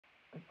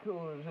I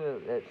told her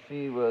that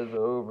she was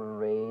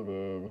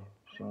overrated.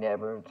 She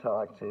never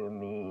talked to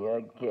me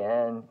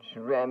again. She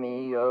ran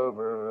me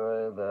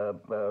over with a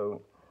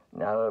boat.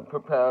 Now the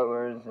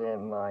propeller's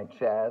in my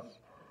chest.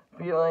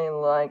 Feeling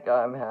like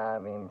I'm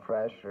having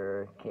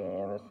pressure.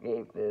 Can't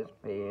escape this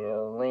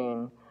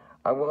feeling.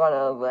 I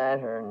wanna let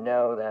her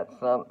know that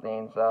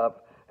something's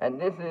up. And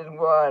this is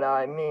what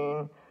I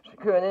mean. She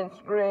couldn't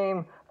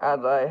scream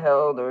as I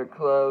held her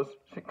close.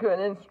 She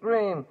couldn't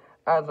scream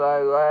as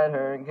I let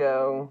her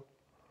go.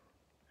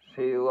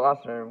 She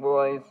lost her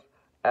voice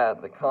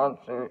at the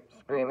concert,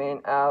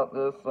 screaming out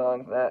the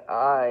songs that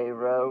I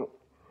wrote.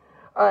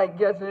 I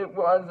guess it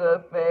was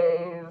a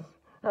phase.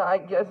 I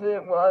guess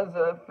it was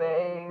a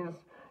phase.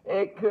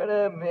 It could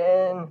have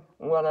been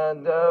one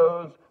of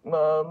those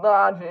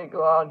logic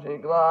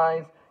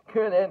lies.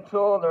 Could have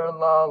told her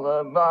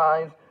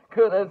lullabies.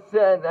 Could have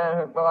said that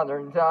her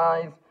father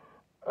dies.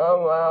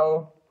 Oh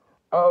well,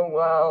 oh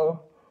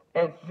well,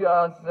 it's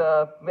just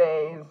a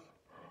phase.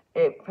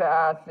 It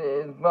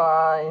passes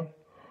by.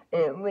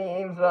 It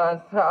leaves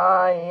us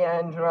high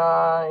and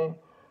dry.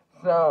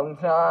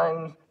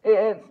 Sometimes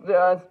it's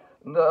just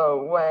the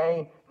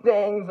way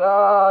things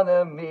ought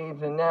to be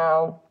to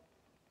now.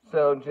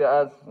 So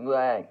just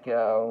let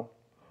go.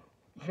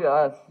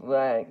 Just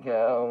let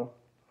go.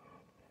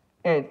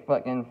 It's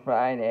fucking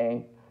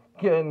Friday.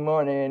 Good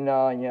morning,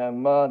 all you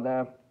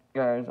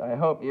motherfuckers. I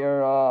hope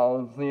you're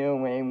all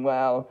doing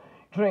well.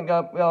 Drink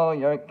up all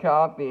your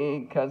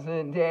coffee, 'cause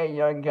today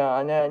you're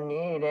gonna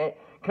need it.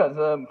 'Cause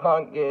the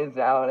punk is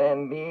out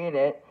and beat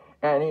it,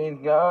 and he's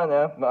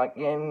gonna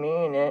fucking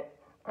mean it.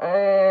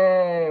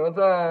 Hey, what's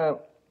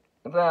up?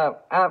 What's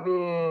up?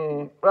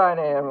 Happy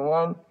Friday,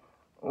 everyone.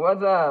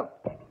 What's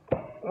up?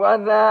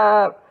 What's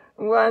up?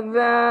 What's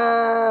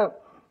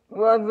up?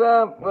 What's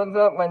up? What's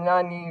up, my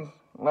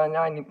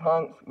 90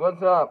 punks?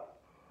 What's up?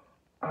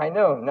 I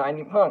know,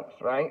 90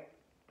 punks, right?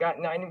 Got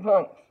 90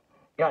 punks.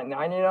 Got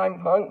 99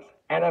 punks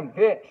and a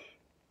bitch.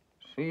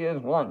 She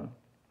is one.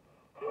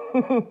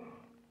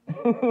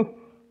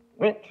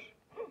 which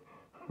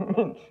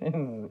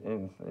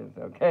is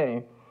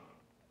okay,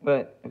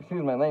 but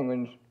excuse my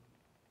language.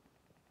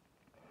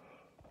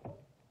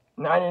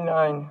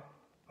 99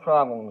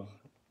 problems,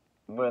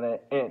 but an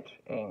itch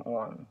ain't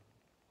one.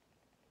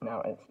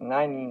 Now it's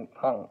 90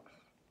 punks.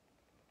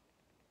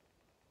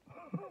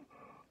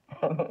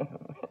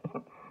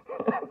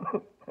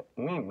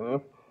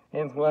 Weeboo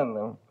is one of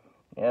them.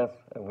 Yes,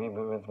 a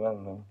weeboo is one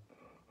of them.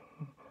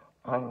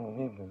 I'm a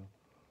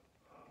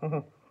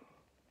weeboo.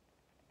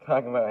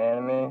 Talk about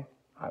anime.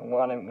 I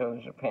want to go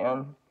to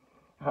Japan.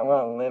 I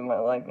want to live my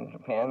life in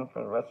Japan for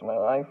the rest of my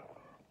life.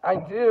 I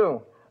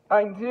do.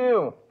 I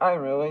do. I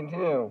really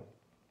do.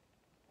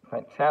 If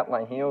I tap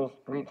my heels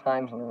 3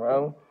 times in a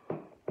row,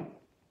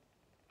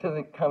 does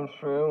it come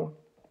true?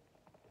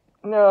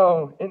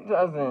 No, it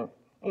doesn't.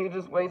 You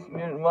just wasted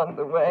your month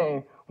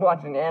away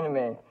watching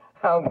anime.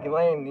 How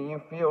lame do you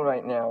feel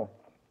right now?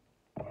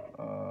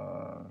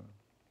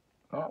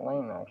 Not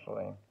lame,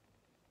 actually.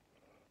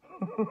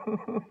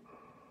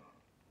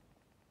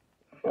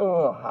 Feel a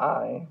little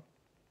high,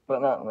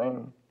 but not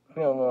lame.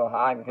 Feel a little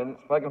high because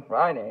it's fucking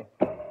Friday.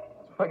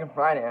 It's fucking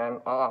Friday.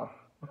 I'm off.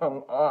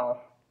 I'm off.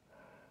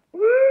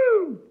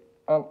 Woo!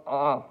 I'm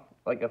off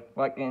like a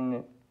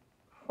fucking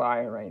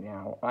fire right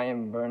now. I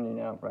am burning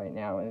up right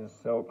now. It is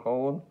so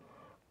cold,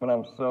 but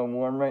I'm so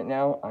warm right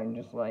now. I'm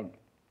just like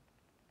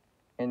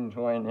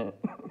enjoying it.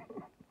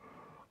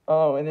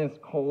 Oh, it is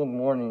cold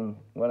morning.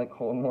 What a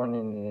cold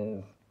morning it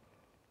is.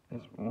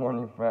 It's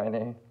morning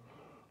Friday.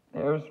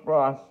 There's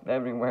frost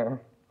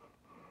everywhere.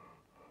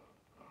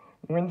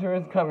 Winter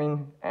is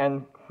coming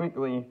and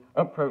quickly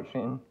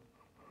approaching.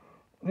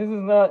 This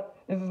is not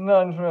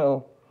a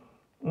drill.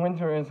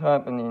 Winter is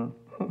happening.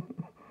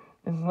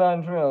 This is not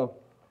a drill.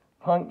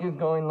 Punk is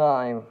going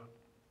live.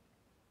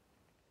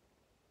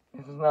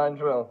 This is not a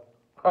drill.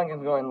 Punk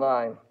is going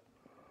live.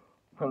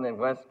 From the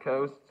West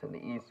Coast to the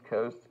East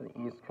Coast to the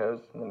East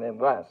Coast to the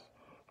Midwest.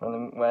 From the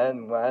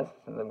Midwest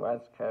to the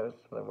West Coast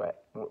to the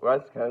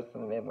West Coast to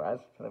the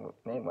Midwest to the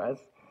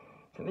Midwest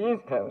to the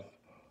East Coast.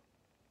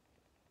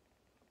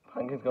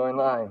 Punk is going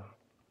live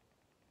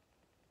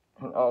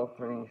in all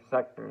 3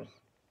 sectors.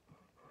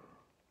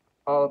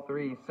 All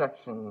 3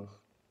 sections.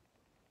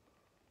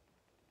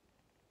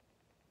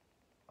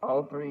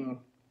 All 3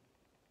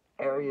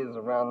 areas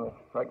around the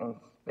fucking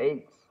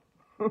states.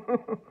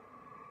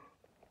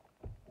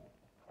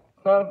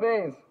 It's not a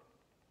phase.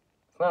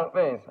 It's not a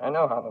phase. I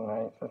know Hotham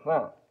Heights. It's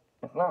not.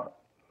 It's not.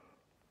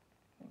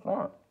 It's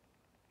not.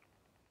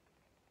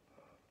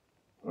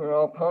 We're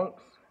all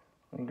punks.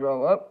 We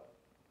grow up.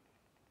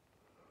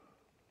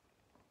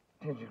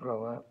 Did you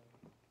grow up?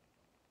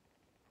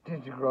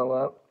 Did you grow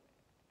up?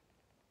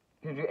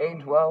 Did you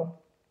age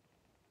well?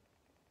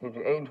 Did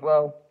you age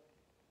well?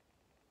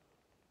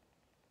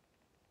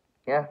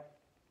 Yeah?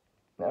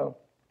 No?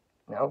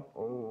 No?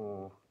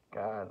 Oh,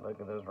 God,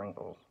 look at those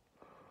wrinkles.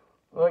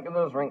 Look at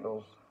those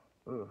wrinkles.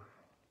 Ooh.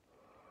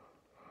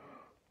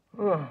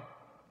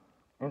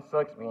 It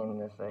sucks being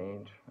this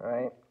age,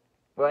 right?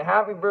 But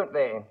happy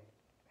birthday.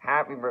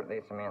 Happy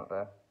birthday,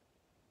 Samantha.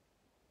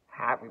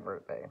 Happy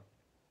birthday.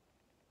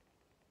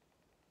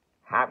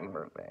 Happy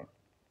birthday.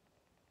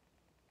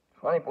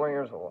 24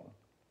 years old.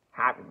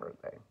 Happy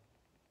birthday.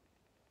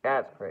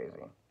 That's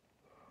crazy.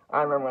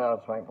 I remember when I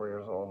was 24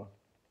 years old.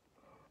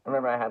 I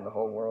remember I had the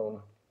whole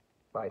world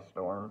by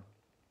storm.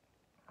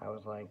 I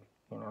was like,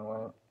 you know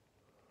what?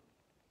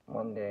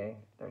 One day,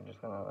 they're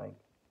just gonna, like,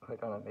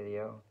 click on a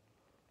video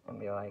and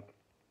be like,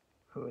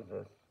 who is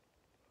this?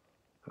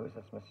 Who is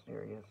this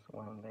mysterious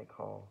one they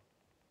call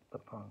the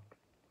punk?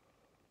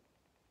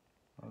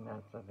 And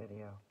that's the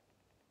video.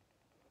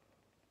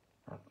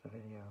 That's the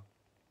video.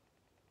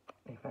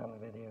 They found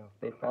the video.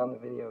 They found the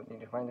video.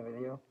 Did you find the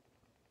video?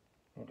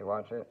 Did you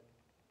watch it?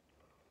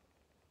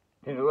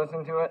 Did you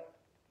listen to it?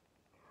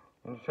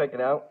 Did you check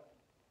it out?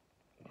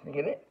 Did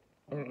you get it?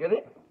 Did you get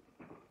it?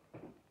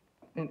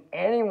 Did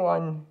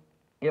anyone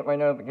get my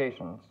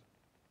notifications?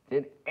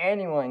 Did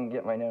anyone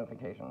get my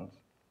notifications?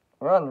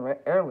 We're on the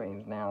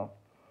airwaves now.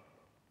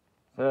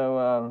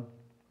 So,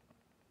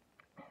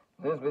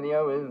 this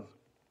video is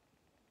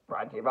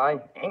brought to you by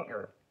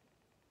Anchor.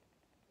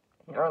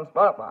 You're on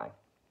Spotify.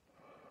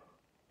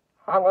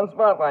 I'm on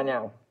Spotify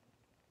now.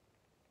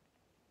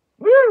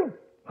 Woo!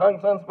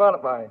 Punk's on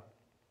Spotify.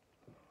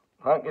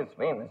 Punk is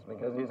famous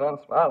because he's on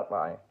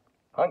Spotify.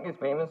 Punk is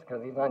famous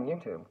because he's on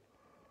YouTube.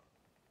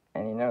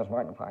 And he knows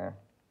Markiplier.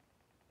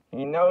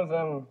 He knows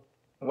him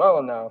well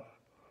enough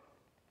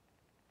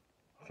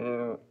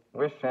to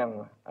wish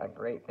him a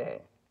great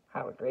day.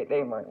 Have a great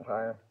day,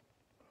 Markiplier.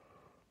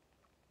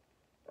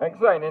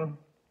 Excited,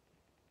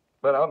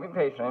 but I'll be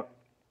patient.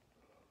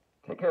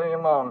 Take care of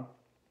your mom.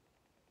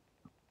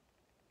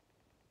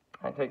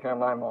 I take care of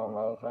my mom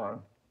all the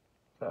time.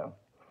 So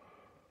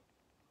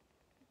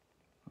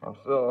I'm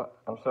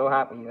so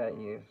happy that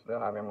you still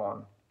have your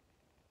mom.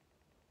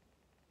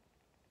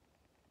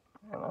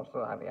 And I'm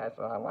so happy I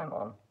still have my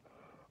mom.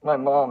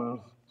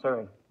 Moms.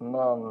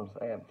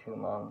 I have two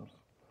moms.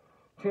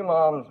 Two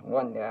moms,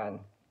 one dad.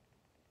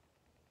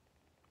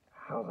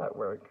 How's that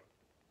work?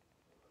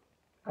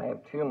 I have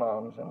two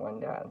moms and one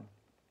dad.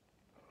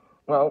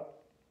 Well,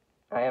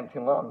 I have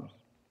two moms.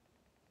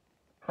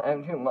 I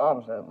have two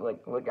moms that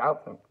look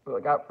out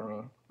for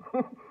me.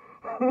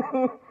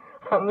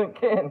 I'm the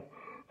kid,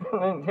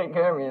 and they take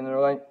care of me, and they're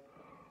like,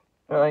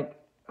 oh,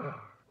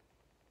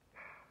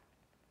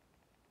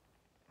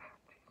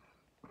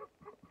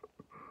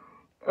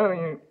 oh,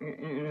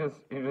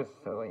 you're just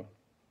silly.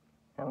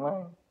 Am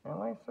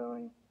I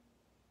silly?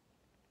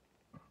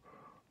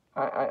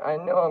 I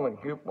know I'm a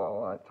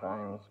goofball at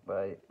times,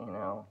 but you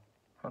know,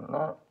 I'm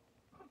not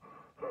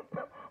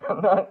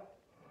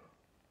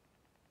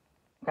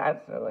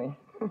that silly.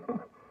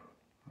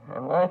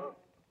 Am I?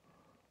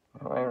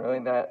 Am I really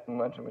that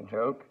much of a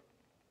joke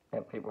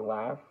that people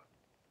laugh?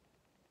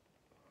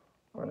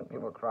 Or do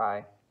people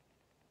cry?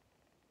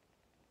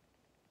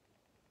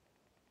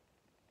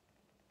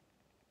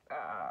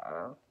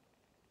 I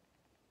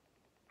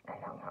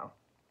don't know.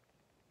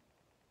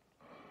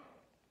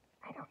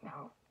 I don't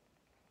know.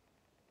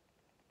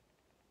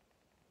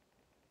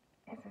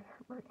 Is it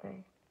her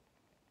birthday?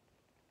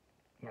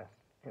 Yes,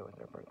 it was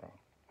her birthday.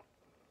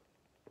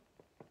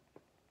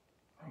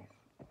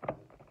 Nice.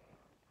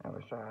 I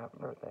wish her a happy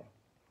birthday.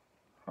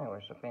 I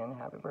wish a fan a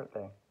happy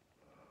birthday.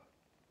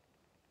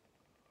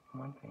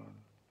 One fan.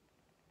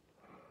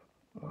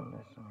 One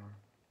listener.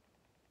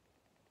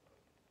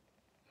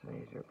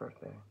 Today's your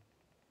birthday.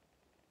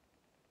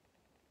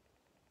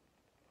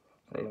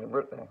 Today's your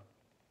birthday.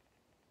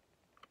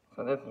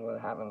 So this is what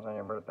happens on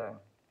your birthday.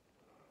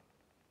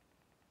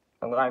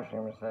 A live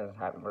streamer says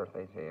happy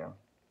birthday to you.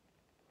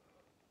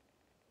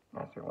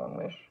 That's your one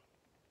wish.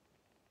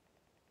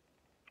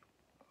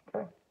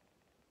 Okay.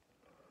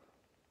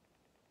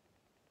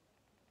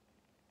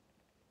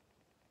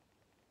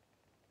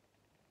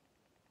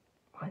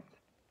 What?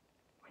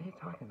 What are you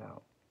talking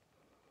about?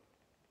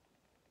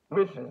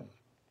 Wishes.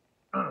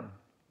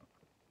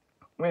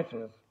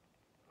 Wishes.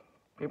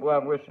 People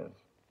have wishes.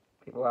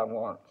 People have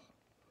wants.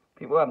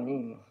 People have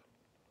needs.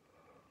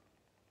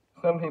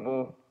 Some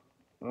people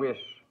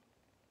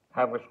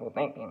have wishful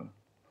thinking,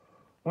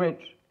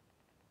 which,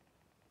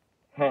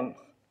 hence,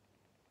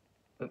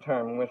 the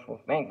term wishful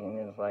thinking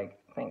is like,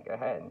 think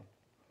ahead.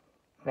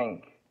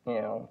 Think,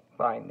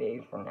 5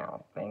 days from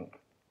now. Think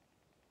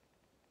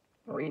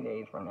 3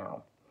 days from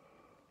now.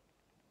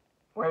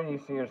 Where do you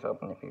see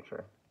yourself in the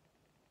future?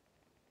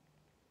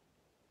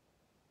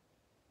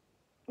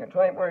 You're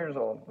 24 years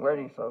old. Where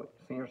do you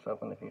see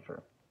yourself in the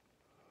future?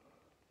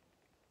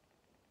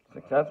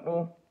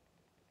 Successful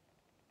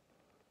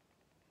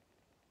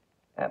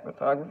at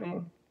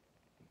photography?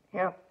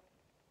 Yeah,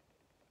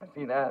 I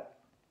see that.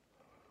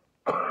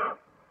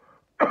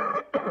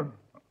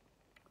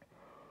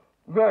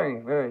 Very,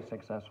 very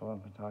successful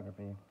in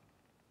photography.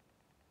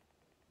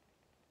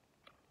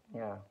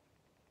 Yeah.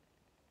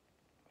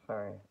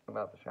 Sorry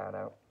about the shout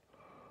out.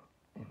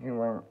 If you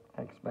weren't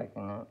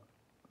expecting it,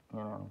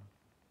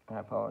 I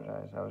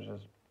apologize. I was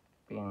just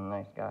being a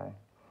nice guy.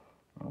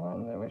 I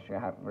wanted to wish you a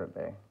happy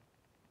birthday.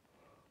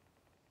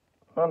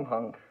 I'm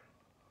Punk.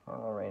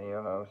 I'm a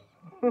radio host.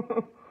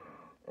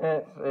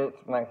 It's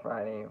my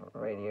Friday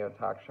radio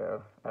talk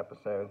show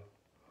episode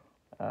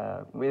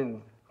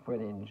with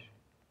footage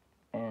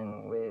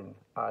and with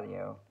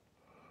audio.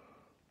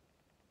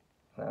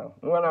 So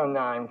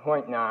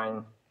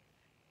 109.9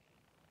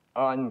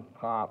 on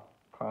Pop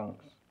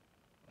Punks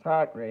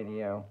Talk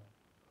Radio.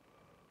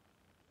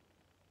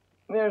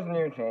 There's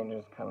new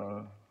changes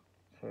coming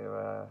to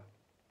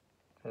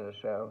the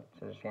show,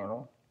 to the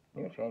channel.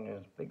 New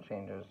changes, big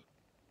changes.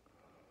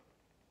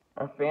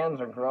 Our fans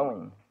are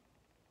growing.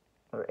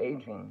 They're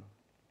aging.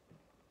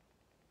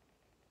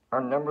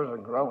 Our numbers are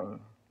growing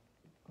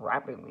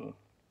rapidly.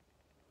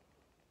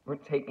 We're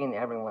taking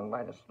everyone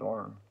by the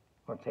storm.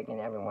 We're taking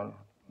everyone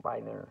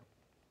by their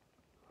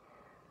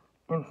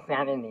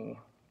insanity.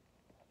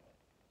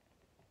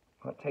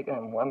 We're taking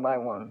them one by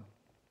one.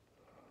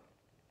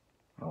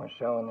 And we're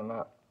showing them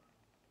up.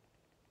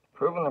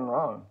 Proving them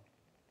wrong.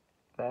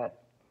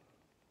 That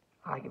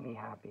I can be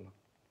happy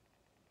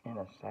in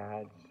a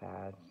sad,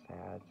 sad,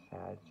 sad,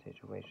 sad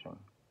situation.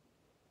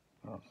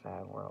 In a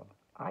sad world.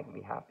 I can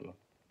be happy.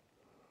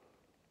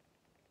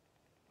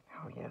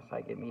 Oh yes,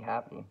 I can be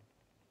happy.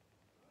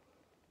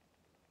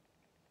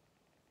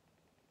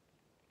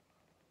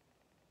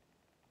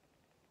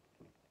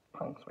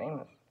 Punk's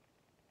famous.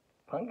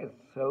 Punk is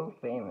so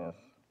famous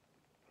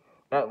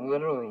that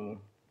literally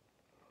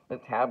the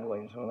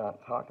tabloids will not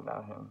talk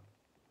about him.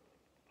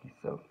 He's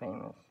so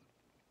famous.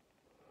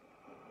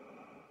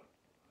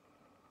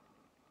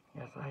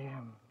 Yes, I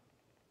am.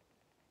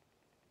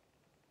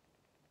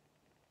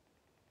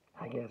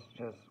 I guess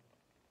just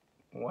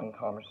one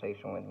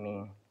conversation with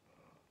me,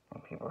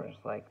 and people are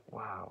just like,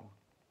 wow.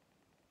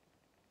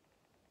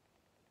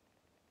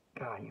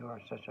 God, you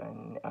are such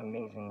an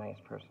amazing, nice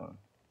person.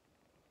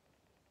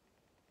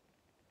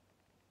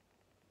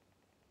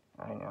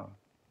 I know.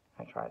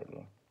 I try to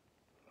be.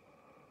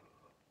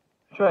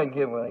 I try to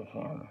give what I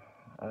can.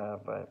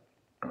 But,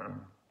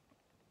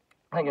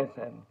 like I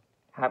said,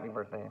 happy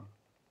birthday.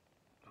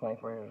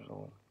 24 years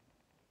old.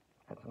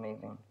 That's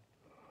amazing.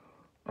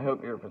 I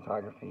hope your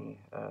photography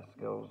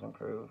skills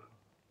improve.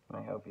 And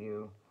I hope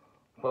you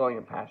follow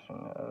your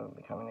passion of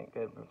becoming a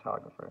good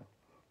photographer.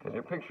 Because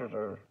your pictures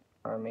are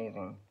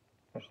amazing.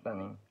 They're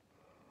stunning.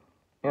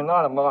 You're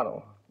not a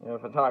model. You're a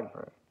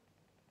photographer.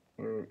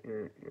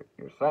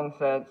 Your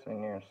sunsets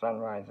and your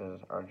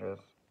sunrises are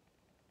just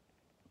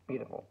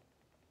beautiful.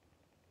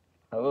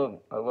 I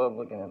love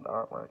looking at the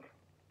artwork.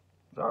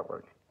 It's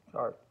artwork. It's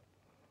art.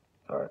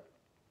 It's art.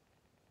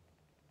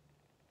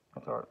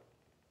 It's art.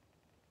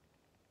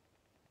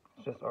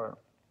 It's just art.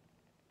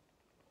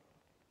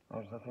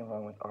 There's nothing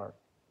wrong with art.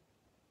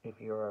 If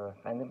you're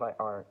offended by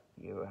art,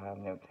 you have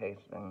no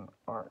taste in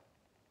art.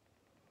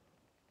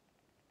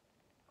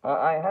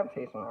 I have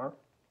taste in art.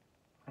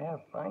 I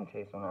have fine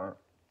taste in art.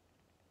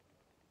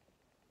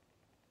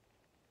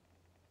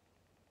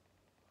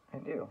 I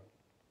do.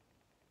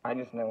 I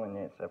just know when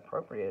it's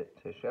appropriate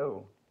to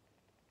show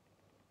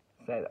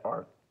said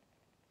art.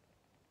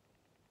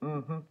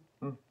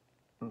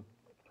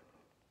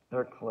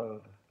 They're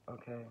clothed,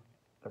 okay?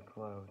 They're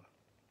clothed.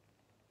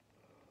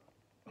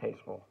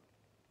 Tasteful.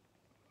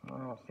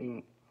 Well,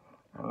 see,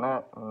 I'm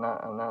not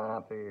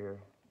after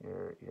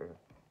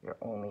your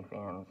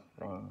OnlyFans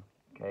thing,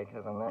 okay?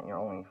 Because I'm not your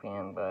only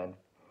fan, bud.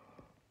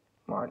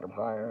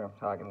 Markiplier, I'm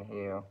talking to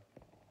you.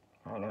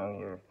 I know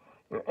you're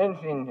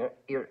interested,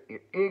 you're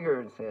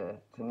eager to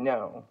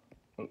know.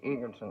 You're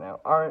eager to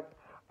know.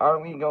 Are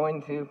we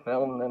going to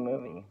film the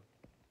movie?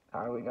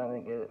 Are we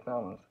going to get it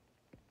filmed?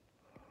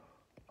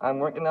 I'm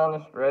working on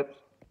the script.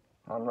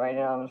 I'm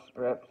writing on the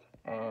script,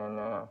 and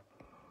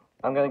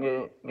I'm gonna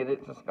get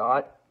it to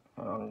Scott,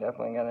 and I'm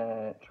definitely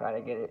gonna try to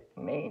get it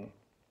made.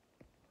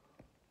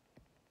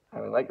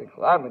 I would like to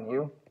collab with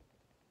you,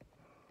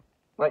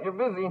 but you're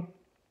busy.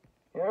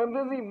 You're a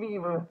busy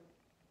beaver.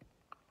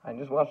 I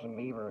just watched a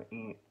beaver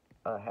eat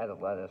a head of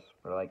lettuce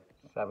for like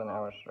 7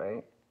 hours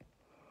straight.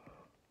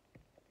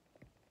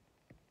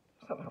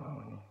 Something wrong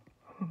with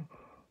me.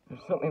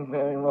 There's something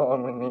very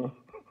wrong with me.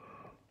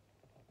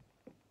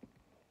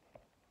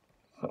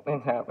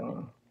 Something's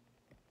happening.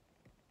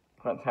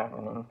 What's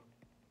happening?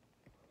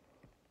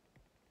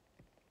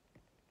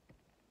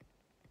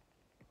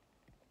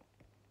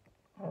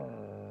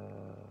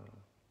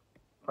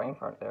 Brain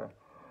fart there.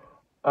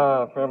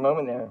 For a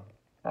moment there,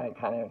 I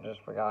kind of just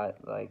forgot,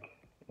 like,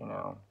 you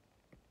know,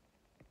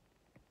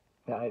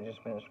 that I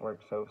just finished work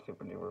so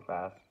super duper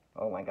fast.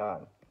 Oh my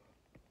god.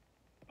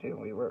 Dude,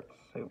 we worked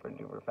super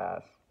duper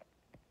fast.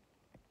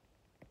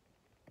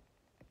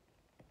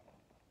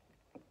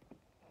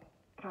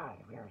 God,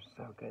 we are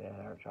so good at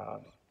our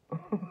jobs.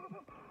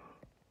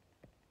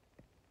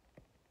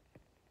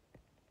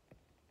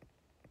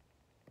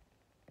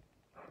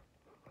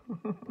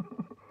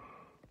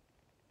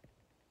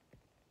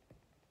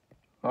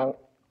 Well,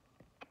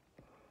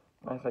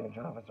 my second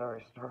job has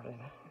already started.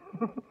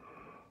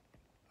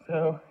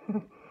 So,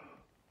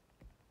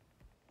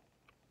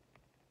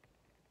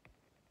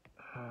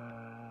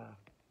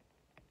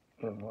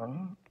 good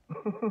morning.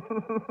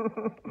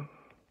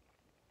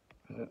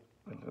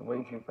 It's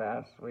way too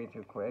fast, way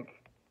too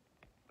quick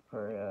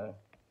for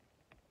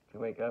to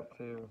wake up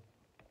to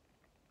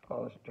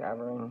all this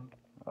jabbering,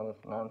 all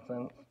this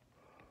nonsense.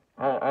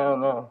 I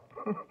don't know.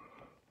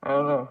 I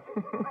don't know.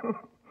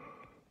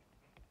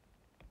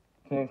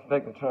 To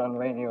expect to turn on the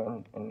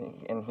radio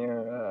and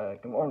hear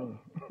good morning.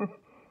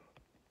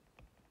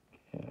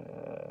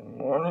 Good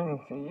morning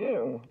to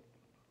you.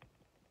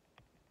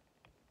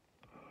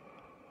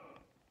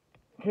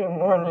 Good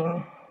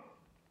morning.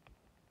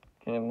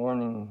 Good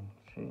morning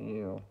to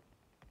you.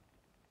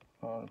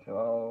 And to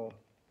all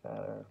that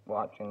are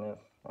watching this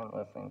and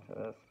listening to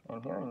this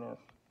and hearing this.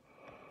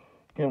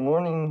 Good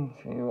morning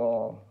to you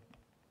all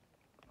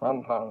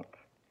from Punk.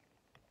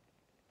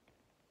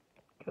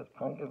 Because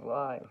Punk is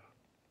live.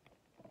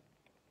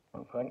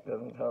 And Punk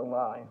doesn't tell a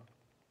lie.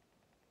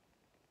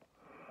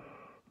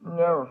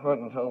 Never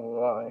fucking tells a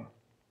lie.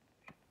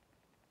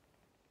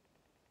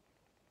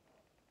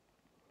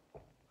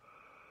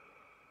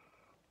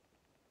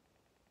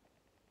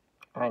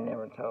 I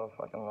never tell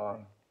a fucking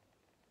lie.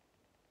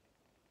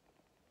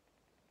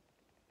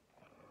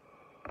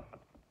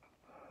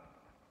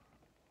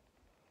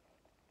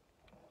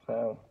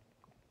 So,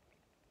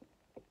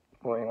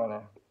 before you want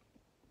to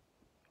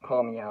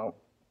call me out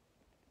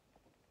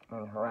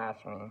and harass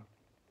me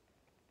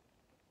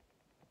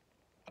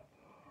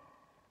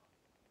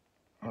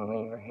and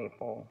leave your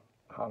hateful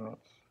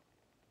comments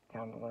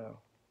down below,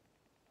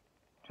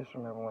 just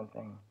remember one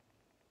thing.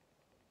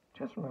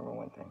 Just remember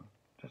one thing.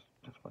 Just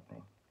one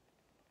thing.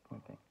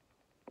 One thing.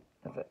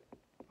 That's it.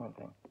 One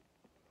thing.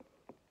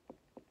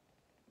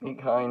 Be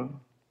kind.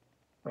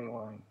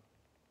 Rewind.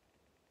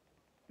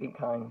 Be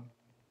kind.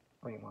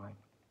 Rewind.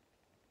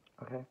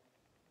 Okay?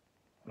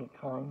 Be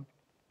kind.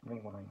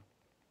 Rewind.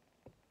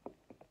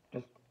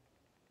 Just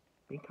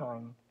be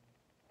kind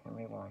and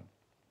rewind.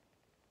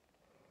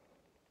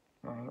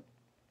 Alright?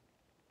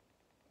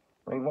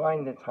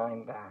 Rewind the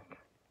time back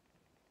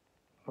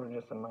for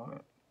just a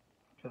moment.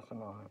 Just a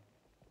moment.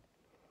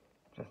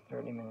 Just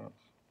 30 minutes.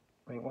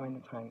 Rewind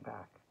the time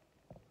back.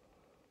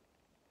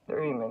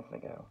 30 minutes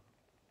ago,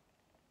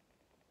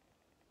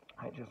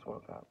 I just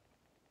woke up.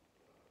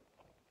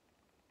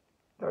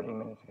 30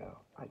 minutes ago,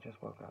 I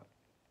just woke up.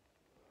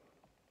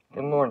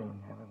 Good morning,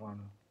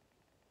 everyone.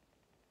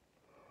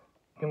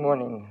 Good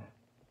morning,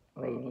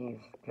 ladies.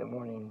 Good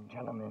morning,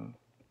 gentlemen.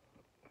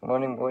 Good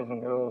morning, boys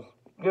and girls.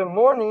 Good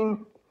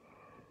morning.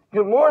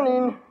 Good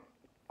morning.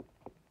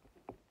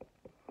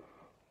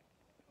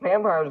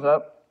 Vampire's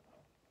up.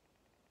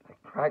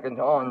 Crack of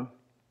dawn.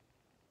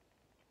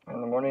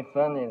 And the morning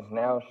sun is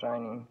now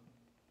shining.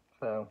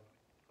 So,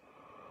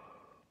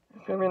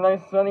 it's going to be a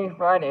nice sunny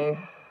Friday.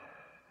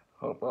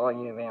 Hope all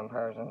you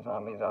vampires and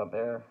zombies out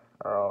there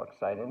are all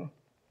excited.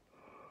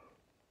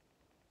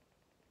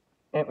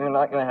 If you're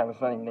not going to have a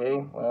sunny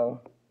day,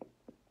 well,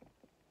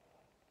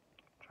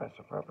 dress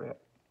appropriate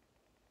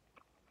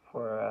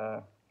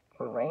for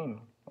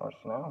rain or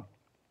snow.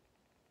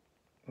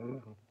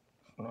 Ooh,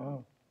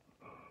 snow.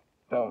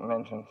 Don't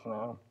mention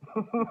snow.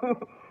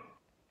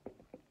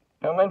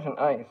 Don't mention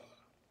ice.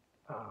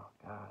 Oh,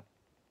 God.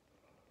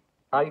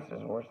 Ice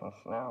is worse than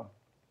snow.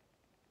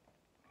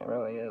 It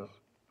really is.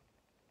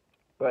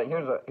 But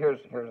here's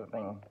a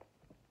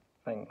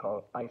thing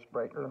called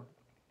icebreaker.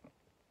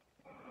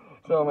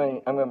 So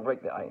I'm gonna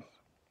break the ice.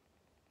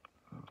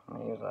 I'm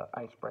gonna use an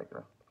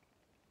icebreaker.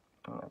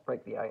 I'm gonna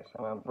break the ice.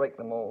 I'm gonna break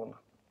the mold.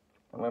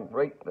 I'm gonna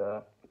break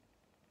the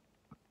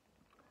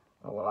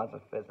laws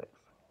of physics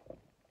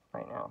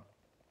right now.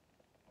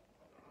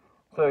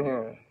 So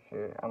here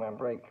I'm gonna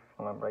break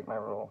my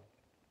rule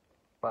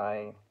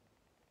by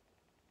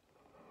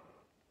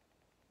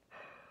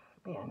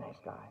being a nice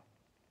guy.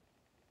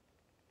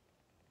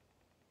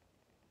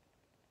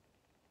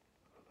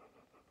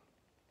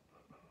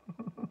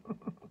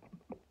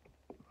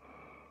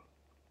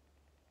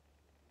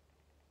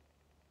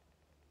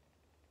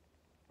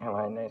 Am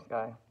I a nice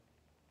guy?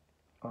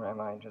 Or am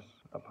I just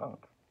a punk?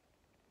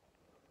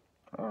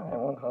 Yeah,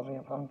 everyone calls me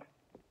a punk.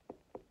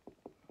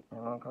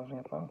 Everyone calls me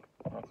a punk.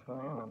 That's who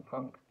I am, I'm a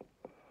punk.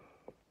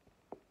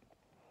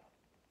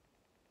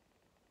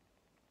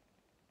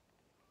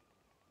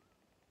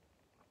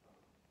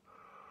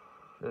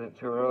 Is it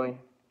too early?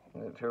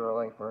 Is it too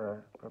early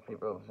for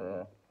people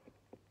to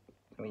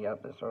be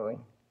up this early?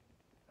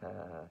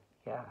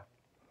 Yeah.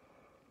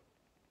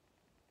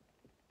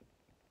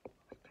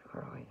 It's too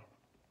early.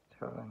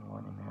 Too early in the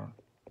morning, man.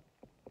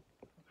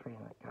 3 in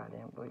the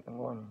goddamn bleeping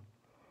morning.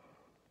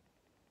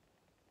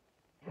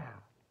 Yeah.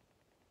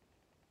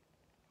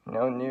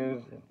 No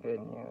news is good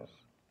news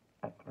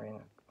at 3 in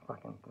the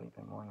fucking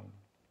bleeping morning.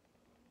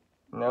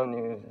 No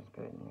news is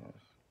good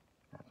news.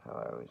 That's how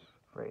I always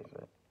phrase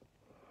it.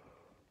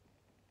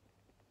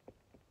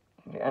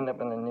 Did you end up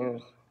in the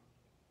news?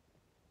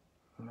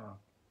 No.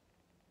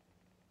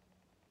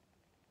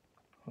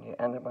 Did you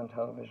end up on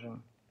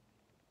television?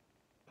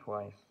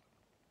 Twice.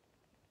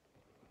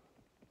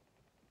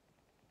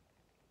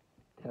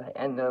 Did I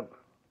end up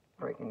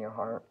breaking your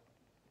heart?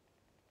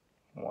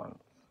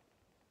 Once.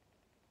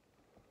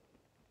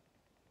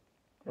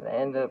 Did I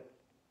end up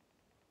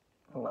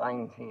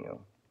lying to you.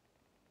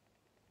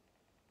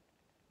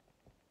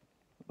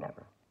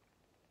 Never.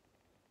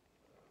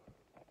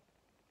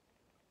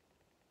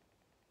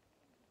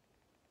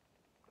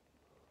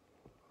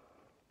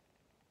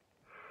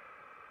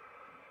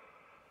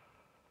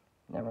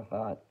 Never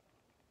thought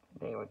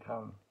the day would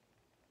come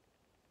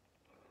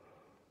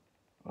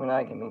when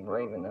I can be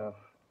brave enough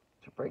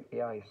to break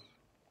the ice.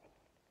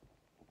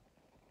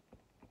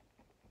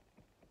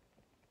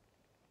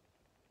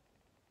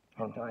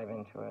 And dive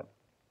into it.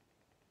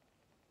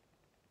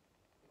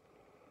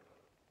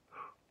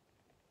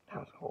 That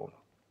was cold.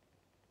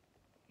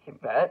 You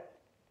bet?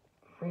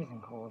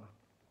 Freezing cold.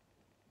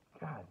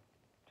 God,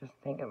 just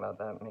thinking about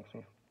that makes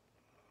me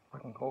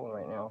fucking cold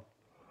right now.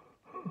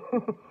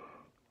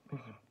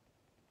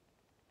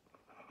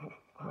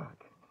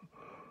 Fuck.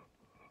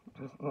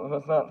 Just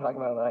let's not talk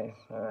about ice,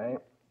 alright?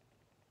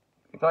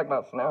 We talk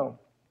about snow.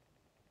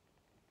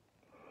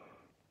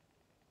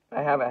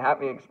 I have a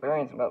happy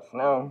experience about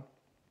snow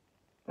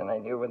than I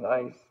do with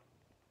ice.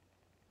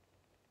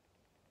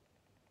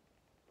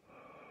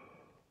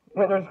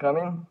 Winter's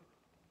coming.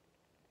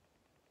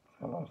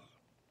 It's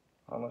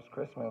almost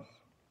Christmas.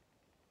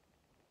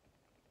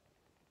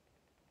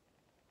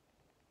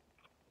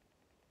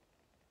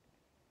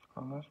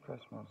 Almost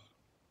Christmas.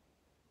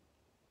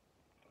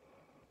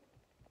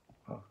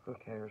 Well, who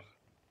cares?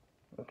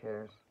 Who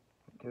cares?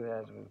 Do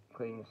as we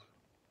please.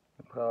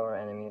 We put our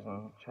enemies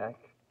in check.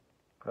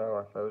 Put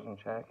our foes in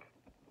check.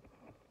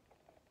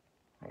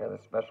 I got a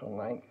special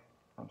mic.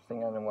 I'm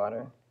singing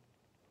underwater.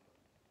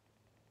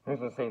 Who's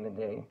to save the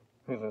day?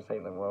 Who's to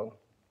save the world?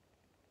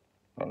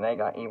 And they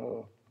got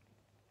evil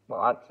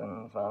bots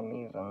and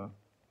zombies and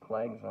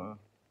plagues and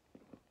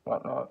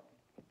whatnot.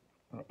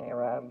 And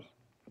Arabs.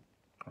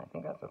 I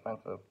think that's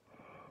offensive.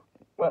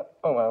 But,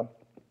 oh well.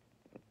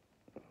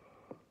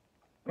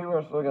 People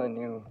are still going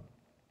to do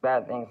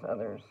bad things to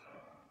others.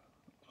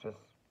 It's just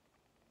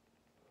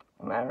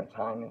a matter of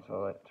time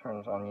until it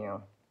turns on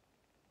you.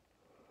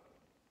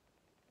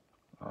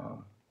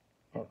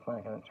 It's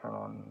not going to turn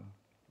on me.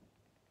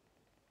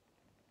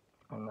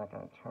 I'm not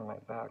going to turn my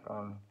back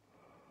on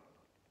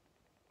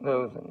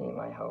those that need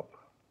my help.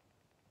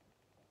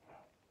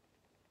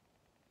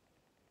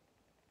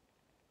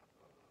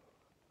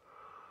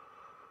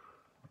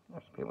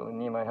 There's people that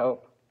need my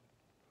help.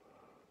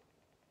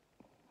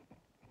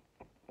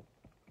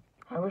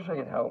 I wish I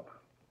could help.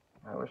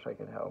 I wish I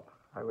could help.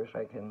 I wish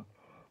I could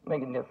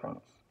make a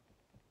difference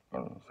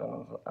in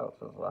someone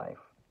else's life.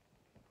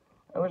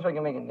 I wish I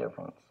could make a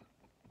difference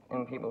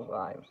in people's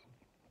lives.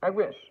 I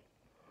wish.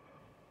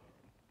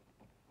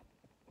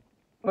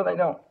 But I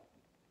don't.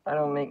 I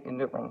don't make a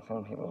difference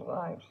in people's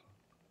lives.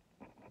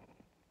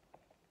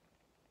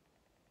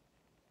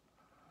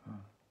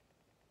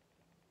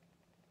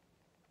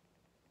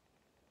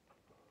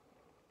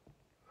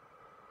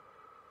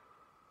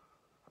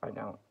 I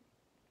don't.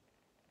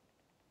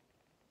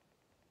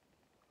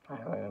 I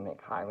don't even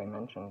make highly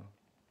mentioned.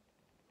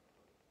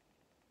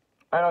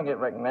 I don't get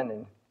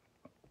recommended.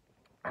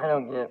 I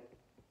don't get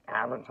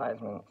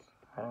advertisements.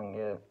 I don't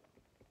get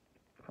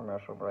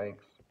commercial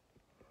breaks.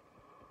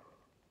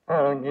 I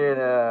don't get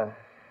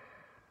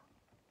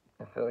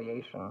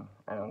affiliation.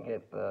 I don't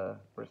get the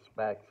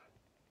respect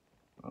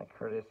and the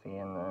courtesy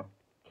and the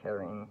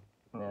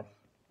caringness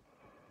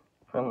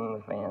from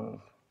the fans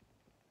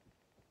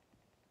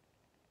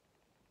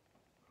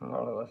and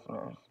all the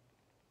listeners.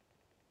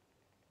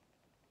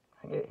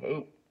 I get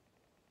hate.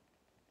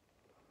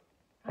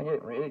 I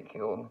get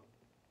ridiculed.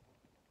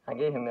 I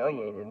get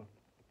humiliated.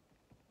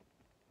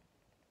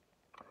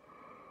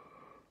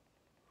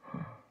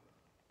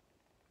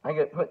 I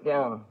get put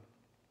down,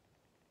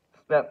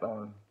 stepped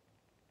on.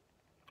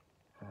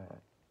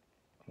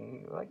 Do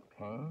you like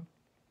pain?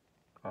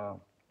 Oh,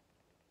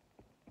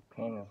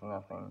 pain is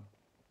nothing.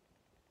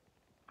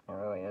 It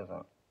really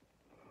isn't.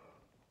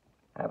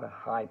 I have a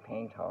high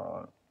pain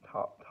tolerance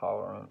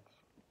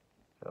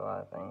to a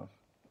lot of things.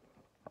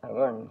 I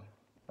learned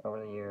over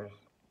the years.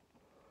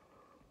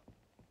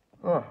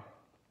 The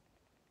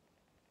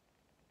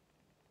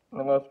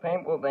most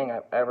painful thing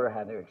I've ever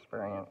had to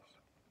experience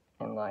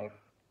in life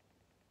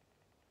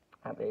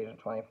at the age of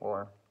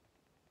 24,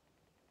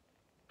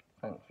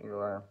 since you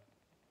are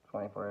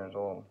 24 years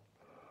old,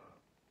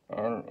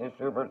 and it's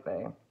your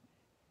birthday,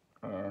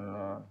 and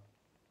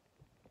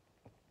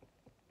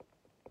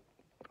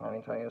let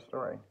me tell you a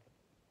story.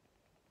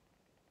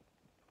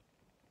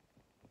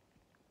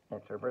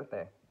 It's your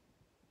birthday.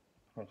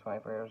 You're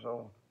 24 years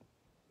old.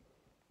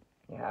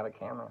 You have a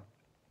camera.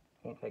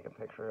 You take a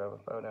picture of a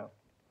photo.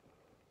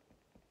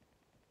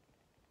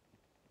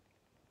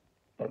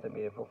 It's a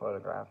beautiful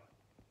photograph.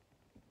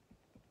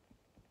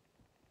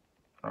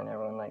 And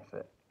everyone likes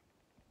it.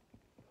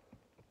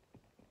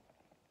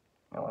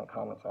 No one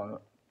comments on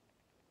it.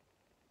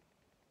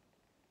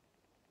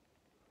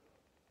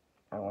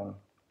 Everyone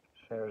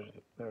shares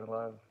their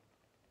love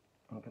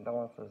and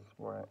condolences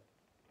for it.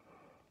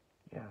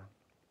 Yeah.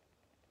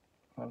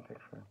 One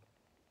picture.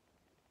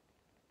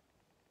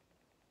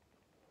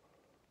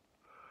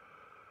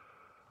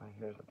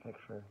 Here's a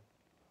picture.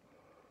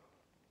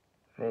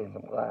 fades to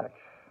black.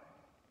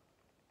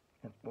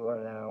 It's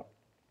blurred out.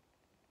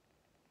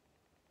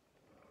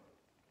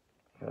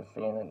 Because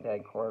seeing a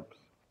dead corpse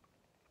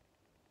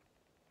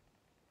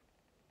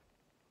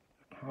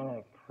is kind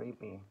of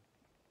creepy.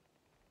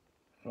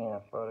 Seeing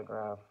a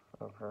photograph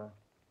of her,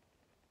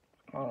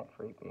 it's kind of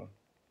creepy.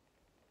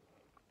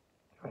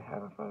 Do I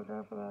have a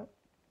photograph of that?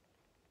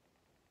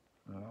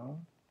 No?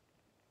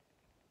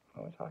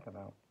 What are we talking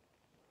about?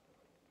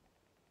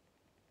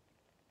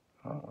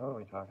 What are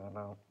we talking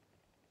about?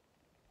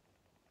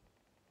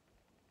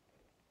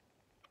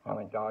 How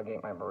my dog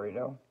ate my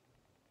burrito?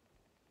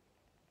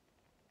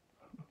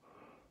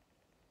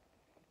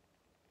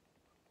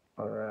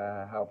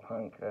 Or how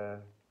Punk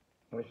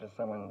wishes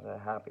someone a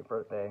happy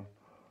birthday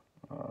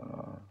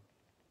and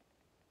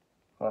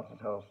wants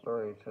to tell a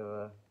story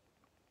to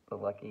the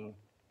lucky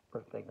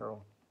birthday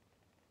girl.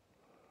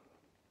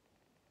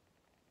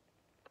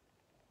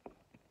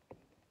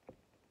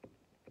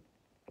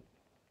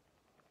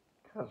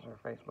 Because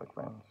they're Facebook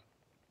friends.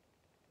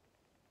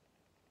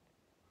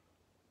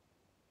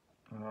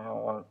 And I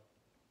don't want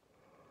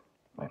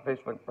my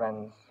Facebook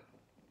friends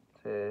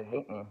to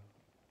hate me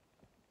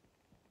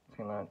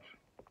too much.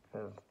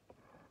 Because,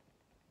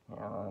 you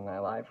know, in my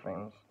live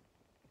streams,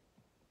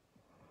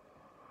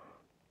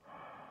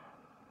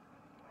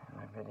 and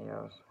my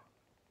videos,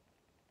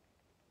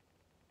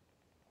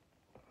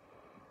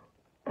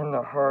 and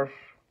the harsh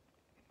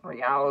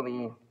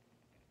reality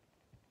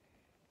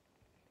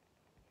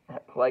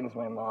that plagues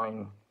my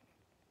mind.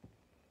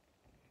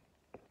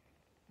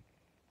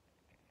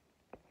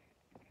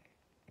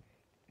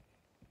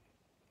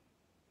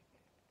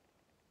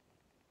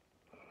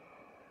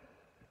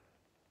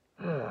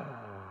 Uh,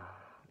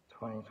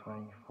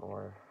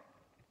 2024.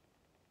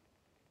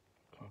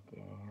 Can't get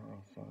in here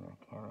any sooner,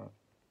 can it?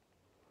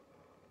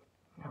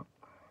 Nope.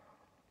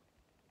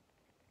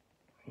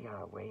 You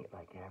gotta wait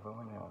like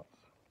everyone else.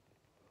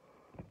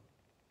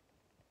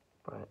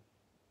 But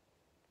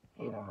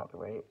you don't have to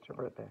wait. It's your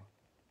birthday.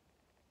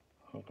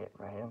 You get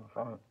right in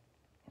front.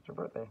 It's your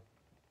birthday.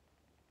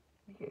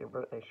 You get your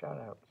birthday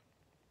shout-outs.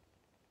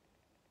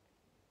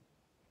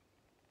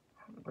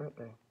 Happy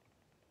birthday.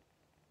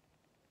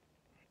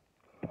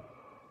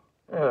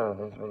 Oh,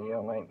 this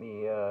video might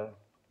be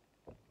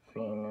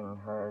seen and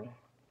heard.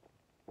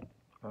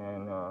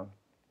 And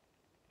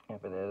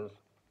if it is,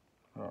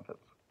 and if it's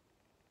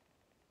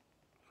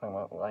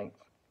somewhat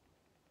liked,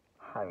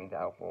 highly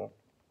doubtful.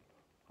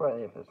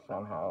 But if it's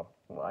somehow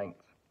liked,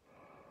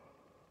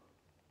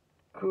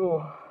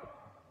 cool.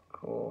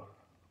 Cool.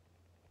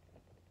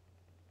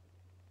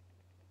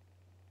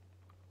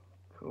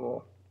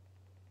 Cool.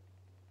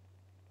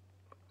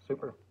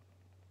 Super.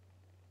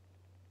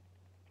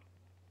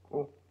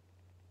 Cool.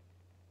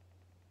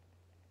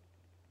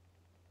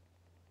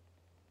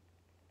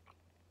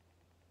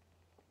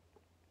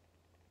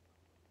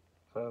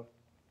 So,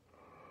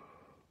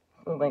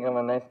 still think I'm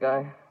a nice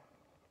guy.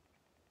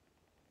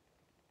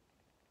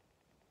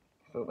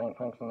 Still think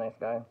Punk's a nice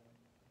guy.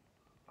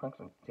 Punk's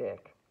a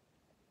dick.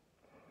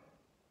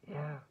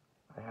 Yeah,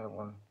 I have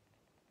one.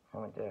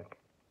 I'm a dick.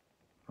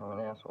 I'm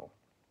an asshole.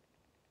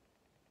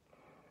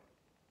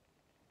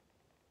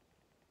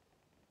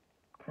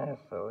 Kind of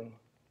silly.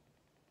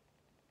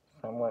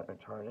 Somewhat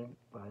retarded,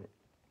 but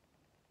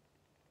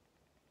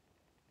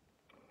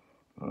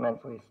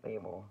mentally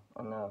stable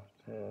enough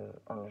to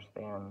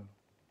understand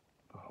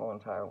the whole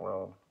entire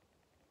world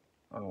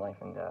and life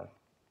and death.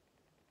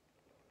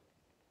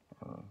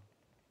 And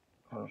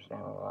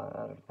understand a lot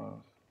of other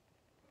things.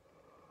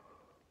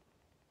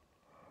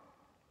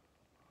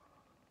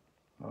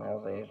 When I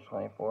was age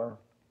 24,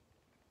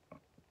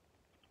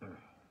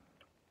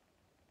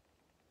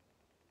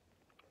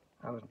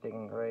 I was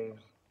digging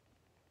graves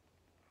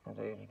at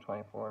the age of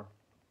 24.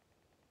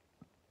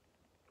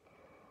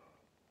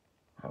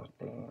 I was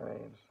digging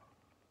graves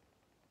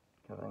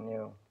because I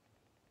knew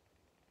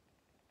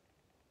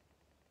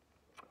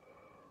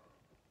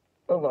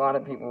a lot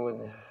of people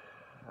would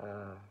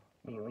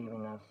be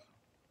leaving us.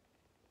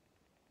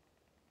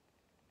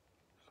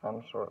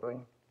 Some shortly,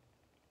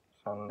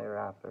 some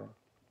thereafter,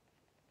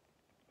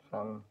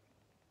 some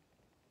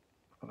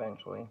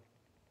eventually.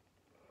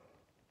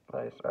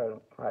 But I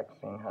started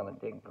practicing how to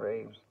dig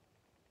graves.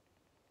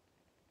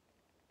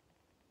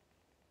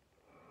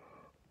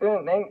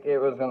 Didn't think it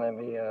was going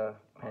to be a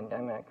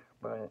pandemic,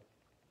 but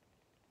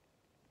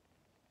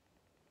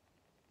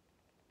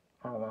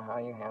I don't know how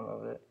you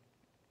handled it.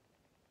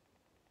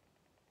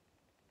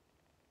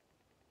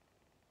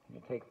 Did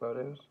you take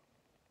photos?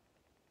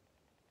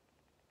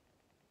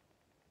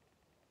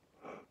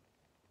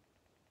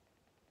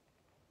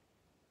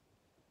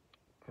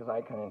 Because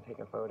I couldn't take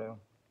a photo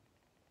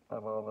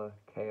of all the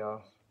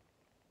chaos,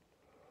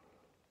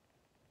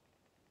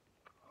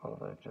 all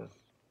the just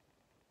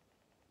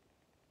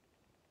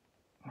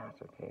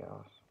massive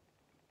chaos.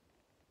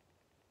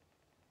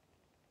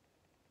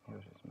 It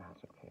was just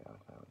massive chaos,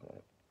 that was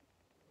it.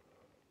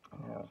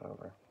 And then it was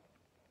over.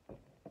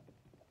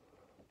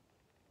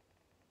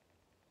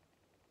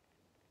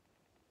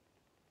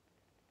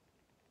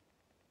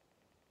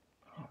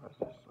 It was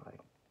just like,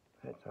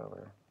 it's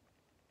over.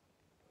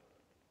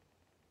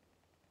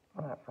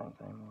 We're not friends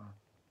anymore.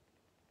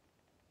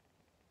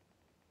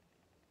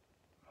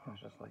 It was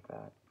just like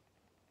that.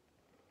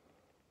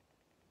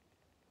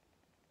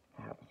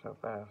 It happened so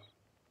fast.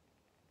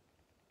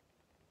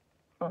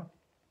 Huh.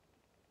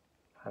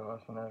 I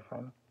lost another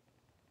friend.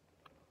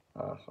 I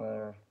lost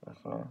another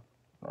listener,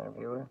 another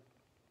viewer.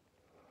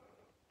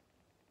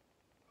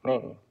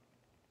 Maybe.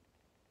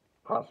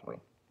 Possibly.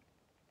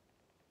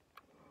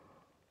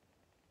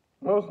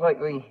 Most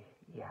likely,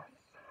 yes.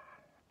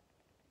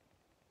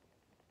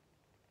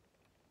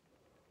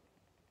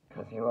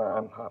 Because you are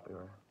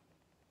unpopular.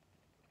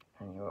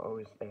 And you will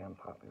always stay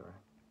unpopular.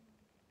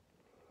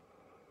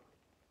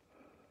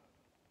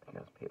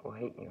 Because people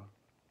hate you.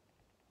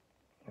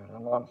 You're the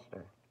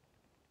monster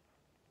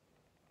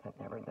that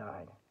never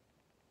died.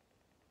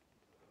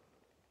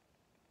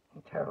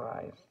 You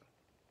terrorized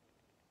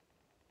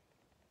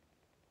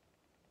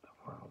the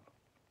world.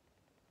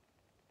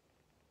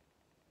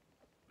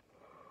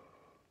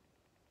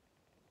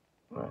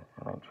 What,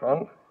 am I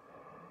Trump?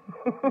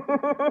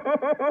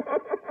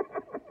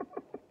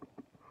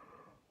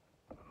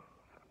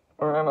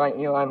 Or am I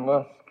Elon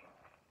Musk?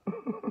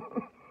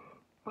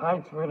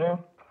 Bye, Twitter.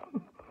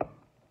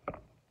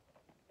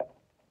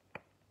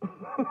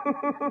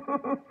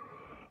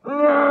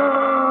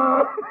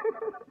 No!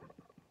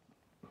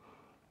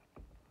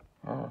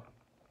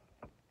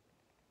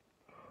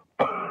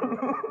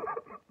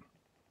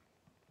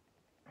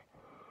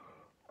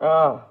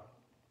 Oh,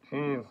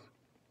 jeez.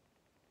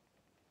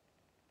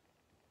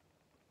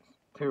 It's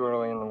too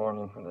early in the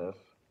morning for this,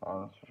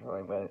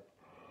 honestly, but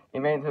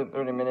you made it to the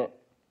 30-minute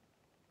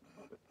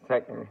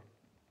sector.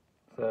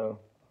 So,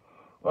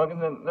 welcome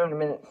to the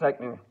 30-minute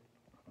sector.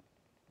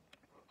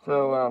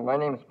 So, my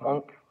name is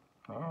Punk,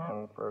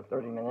 and for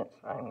 30 minutes,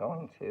 I'm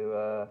going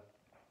to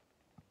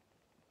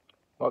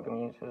welcome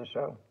you to the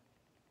show.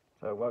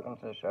 So, welcome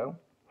to the show.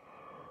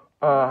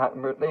 Happy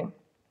birthday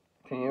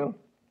to you.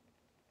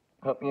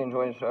 Hope you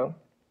enjoy the show.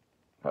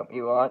 Hope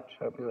you watch,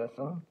 hope you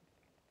listen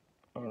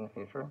in the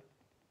future.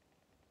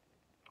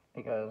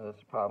 Because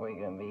it's probably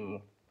going to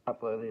be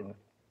uploaded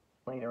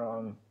later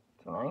on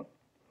tonight.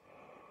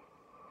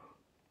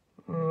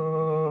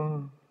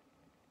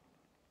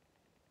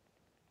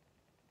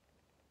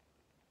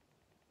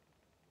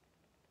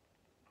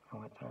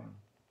 What time?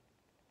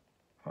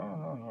 I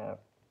don't know yet.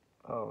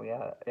 Oh,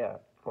 yeah,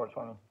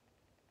 4:20.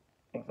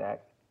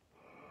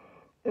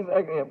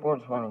 Exactly at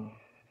 4:20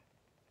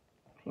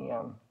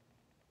 p.m.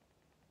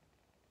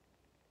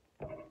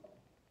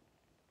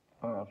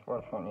 Oh, it's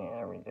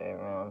 4:20 every day,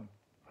 man.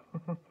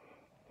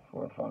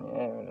 4:20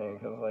 every day,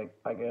 because, like,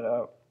 I get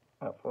up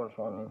at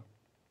 4:20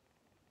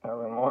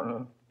 every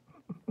morning.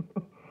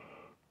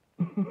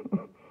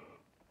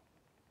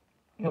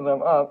 Because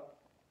I'm up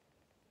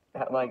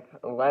at, like,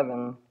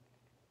 11,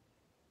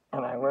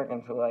 and I work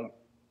until, like,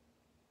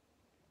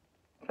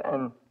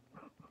 10.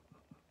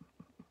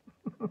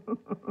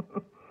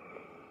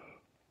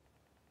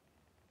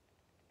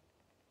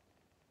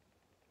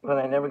 But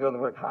I never go to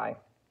work high.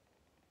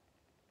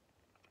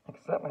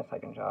 Except my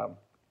second job,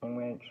 in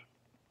which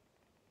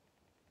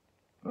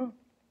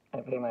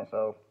I pay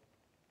myself.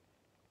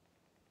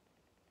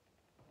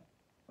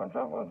 What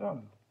job was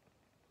done?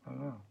 I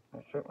don't know. I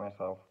tricked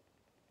myself.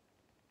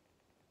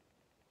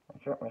 I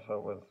tricked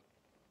myself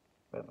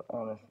with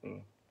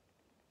honesty,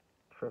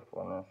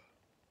 truthfulness,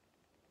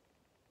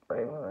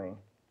 bravery.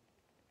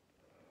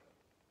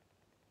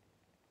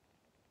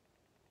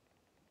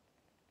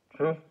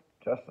 Truth,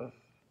 justice,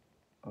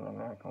 and the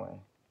American way.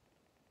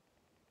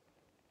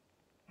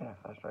 Yeah,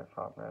 that's right,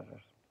 Frog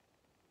Brothers.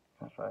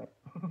 That's right.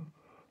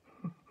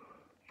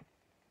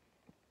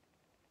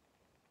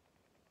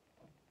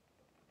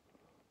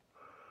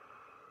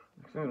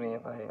 Excuse me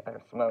if I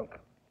smoke.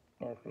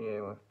 If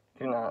you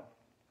do not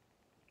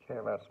care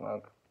about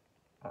smoke,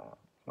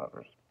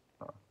 smokers.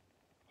 Oh,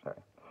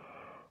 sorry.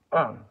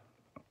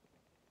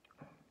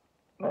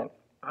 But,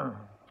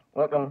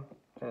 welcome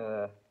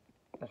to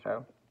the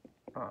show.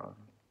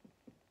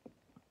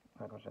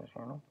 Welcome to the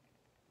channel.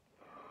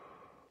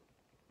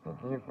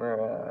 Thank you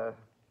for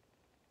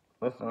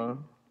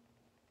listening.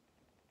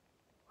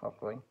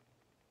 Hopefully.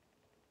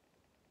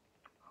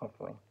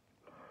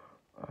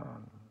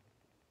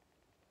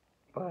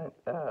 But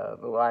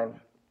the live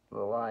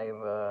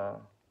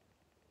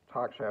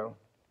talk show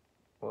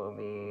will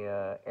be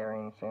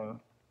airing soon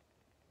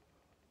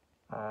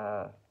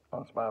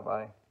on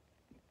Spotify.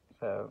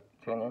 So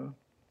tune in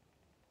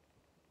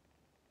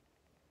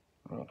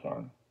when you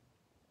can.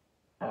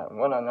 At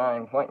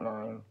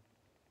 109.9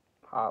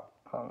 Pop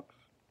Punks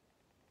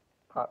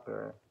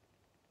Popular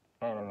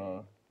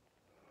Anime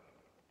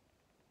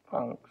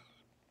Punks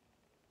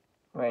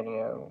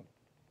Radio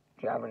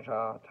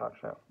Jabberjaw Talk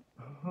Show.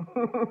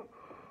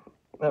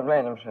 The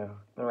random show.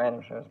 The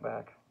random show's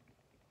back.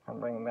 I'm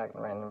bringing back the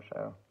random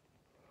show.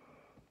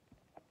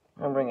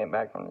 I'm bringing it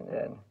back from the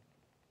dead.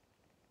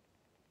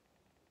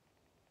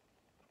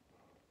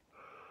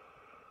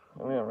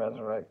 I'm going to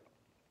resurrect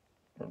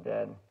the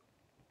dead.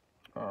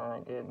 And I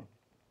did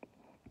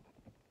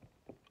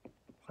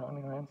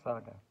Zombieland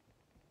Saga.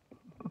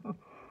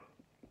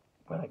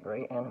 What a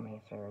great anime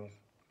series.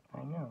 I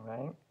know,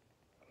 right?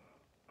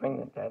 Bring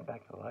the dead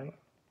back to life?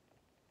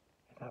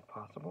 Is that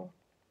possible?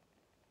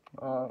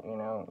 Well, you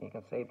know, you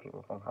can save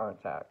people from heart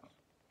attacks.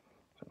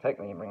 So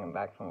technically you bring them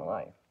back from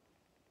life.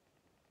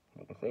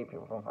 You can save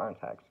people from heart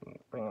attacks, so you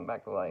bring them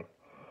back to life.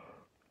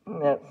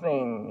 And that's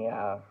saying,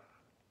 yeah,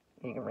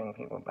 you can bring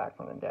people back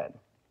from the dead.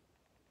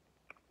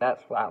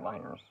 That's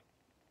Flatliners.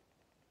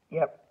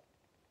 Yep.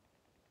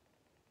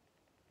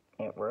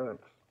 It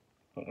works.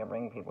 You can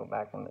bring people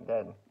back from the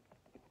dead.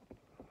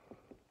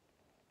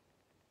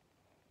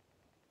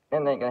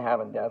 And they can have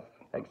a death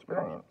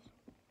experience.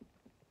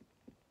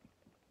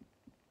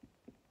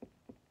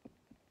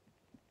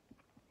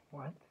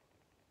 What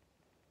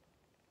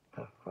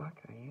the fuck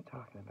are you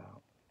talking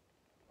about?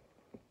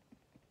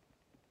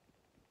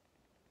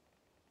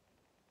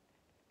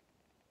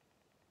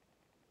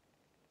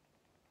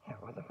 Yeah,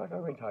 what the fuck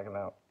are we talking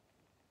about?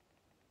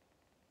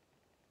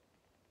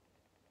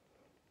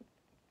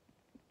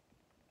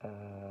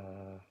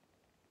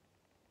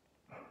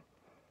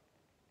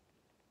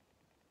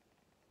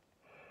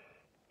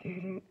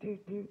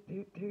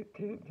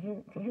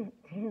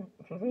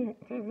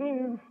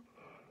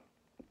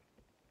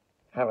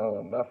 Having a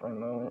little buffering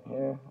moment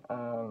here.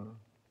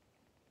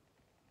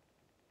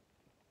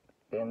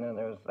 Didn't know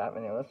there was that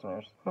many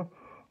listeners.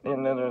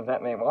 Didn't know there was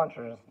that many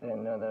watchers.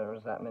 Didn't know there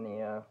was that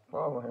many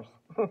followers.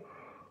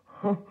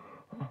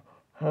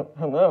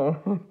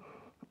 Hello.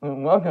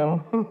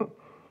 Welcome.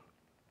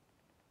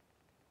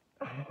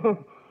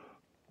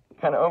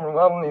 Kind of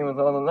overwhelmed me with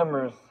all the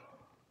numbers.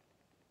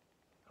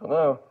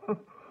 Hello.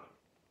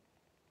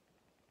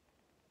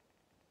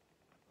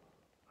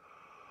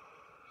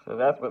 So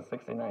that's what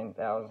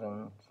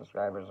 69,000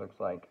 subscribers looks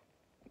like.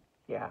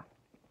 Yeah.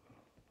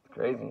 It's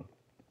crazy.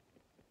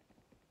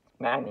 It's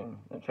maddening.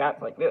 The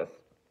chat's like this.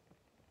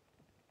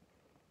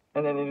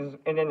 And then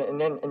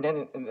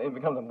it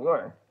becomes a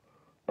blur.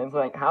 And it's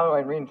like, how do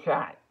I read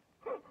chat?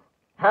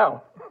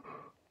 How?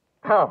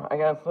 I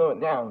gotta slow it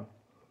down.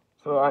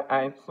 So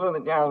I slowed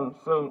it down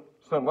so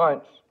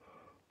much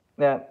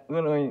that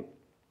literally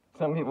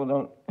some people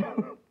don't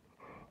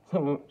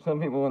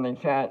some people when they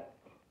chat,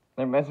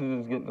 their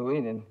messages get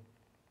deleted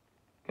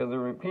because they're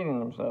repeating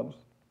themselves.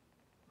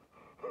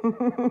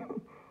 Because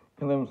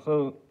I'm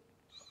so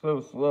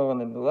slow on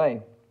the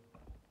delay.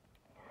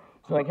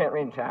 So I can't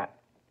read chat.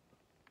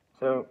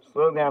 So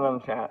slow down on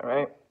the chat,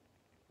 right?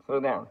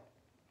 Slow down.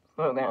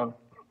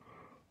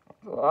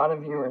 It's a lot of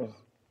viewers.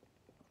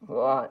 It's a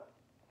lot.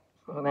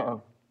 Slow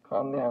down.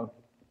 Calm down.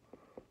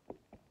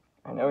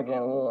 I know I get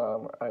a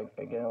little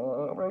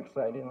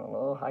overexcited and a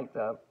little hyped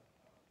up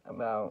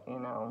about, you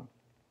know,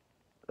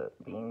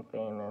 being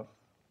famous,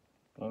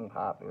 being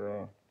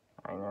popular.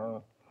 I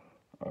know.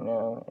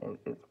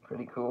 It's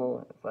pretty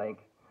cool. It's like,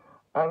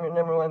 I'm your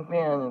number one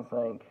fan. It's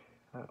like,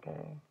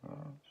 okay,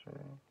 yeah,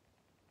 sure.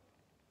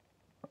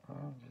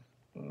 Just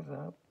ease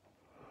up.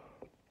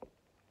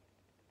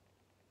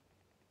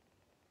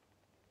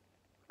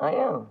 I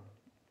am.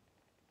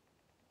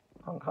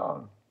 I'm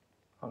calm.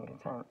 I'm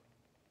content.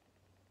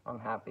 I'm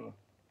happy.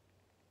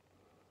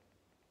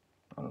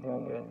 I'm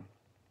doing good.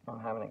 I'm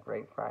having a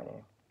great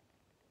Friday.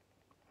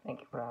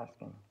 Thank you for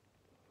asking.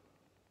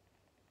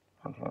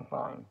 I'm doing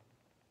fine.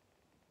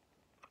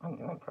 I'm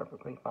doing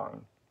perfectly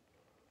fine.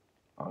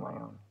 On my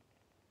own.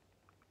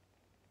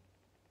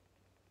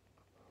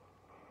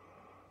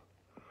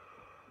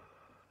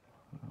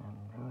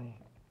 I'm really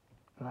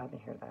glad to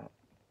hear that.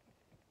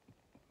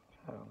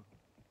 So,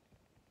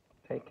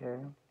 take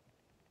care.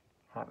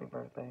 Happy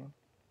birthday.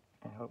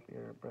 I hope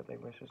your birthday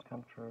wishes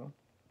come true.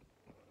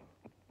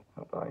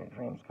 Hope all your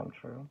dreams come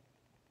true.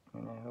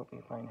 And I hope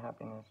you find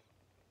happiness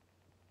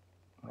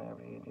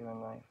whatever you do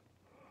in life.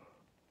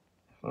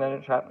 It's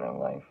another chapter in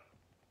life.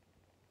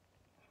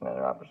 It's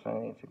another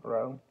opportunity to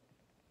grow.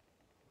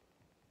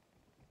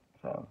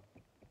 So,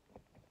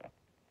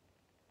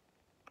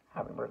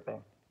 happy birthday,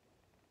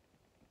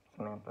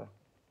 Samantha.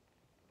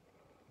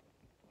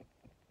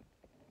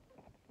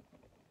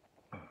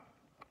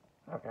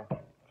 Okay,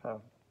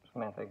 so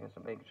Samantha gets a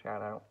big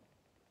shout out.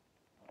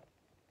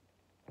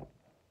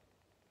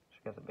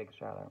 She gets a big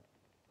shout out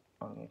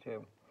on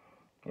YouTube.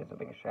 Gets a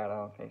big shout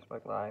out on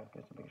Facebook Live.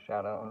 Gets a big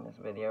shout out on this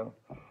video.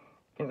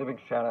 Gets a big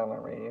shout out on my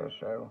radio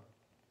show.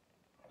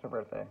 It's her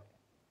birthday.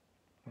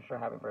 Wish her a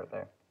happy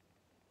birthday.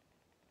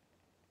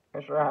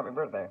 Wish her a happy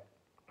birthday.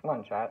 Come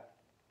on, chat.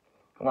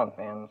 Come on,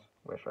 fans.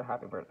 Wish her a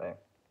happy birthday.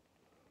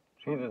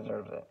 She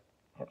deserves it.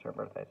 It's her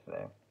birthday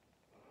today.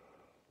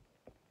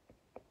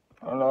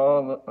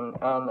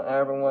 And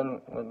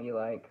everyone would be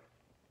like,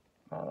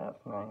 oh,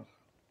 that's nice.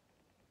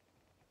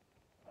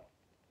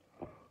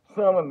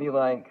 Some would be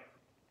like,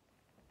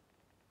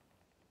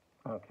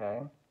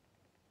 okay.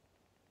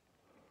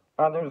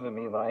 Others would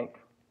be like,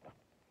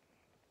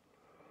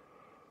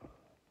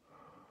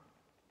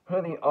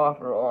 hoodie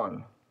offer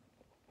on.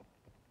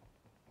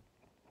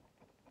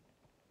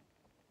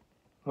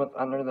 What's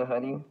under the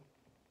hoodie?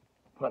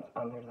 What's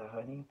under the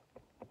hoodie?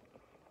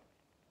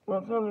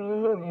 What's under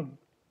the hoodie?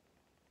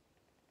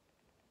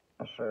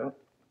 A shirt.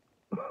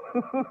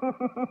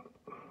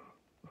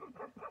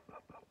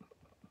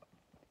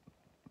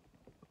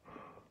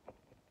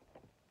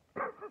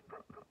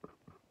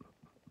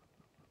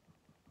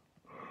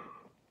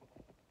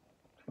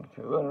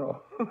 Too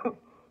literal.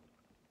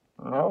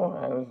 No,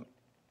 I was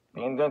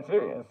being dead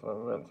serious.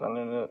 What's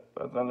under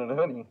the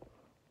hoodie?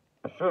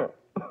 A shirt.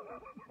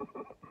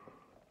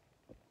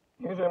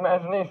 Use your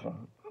imagination.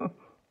 A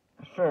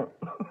shirt.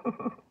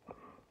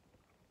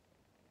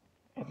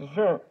 It's a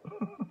shirt.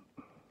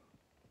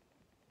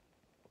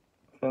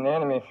 It's an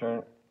anime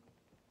shirt.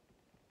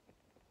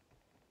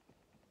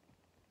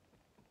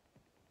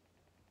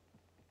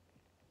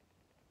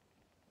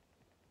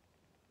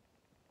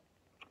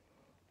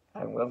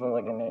 I wasn't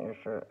looking at your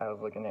shirt. I was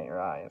looking at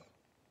your eyes.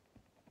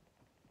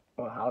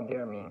 Well, how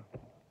dare me?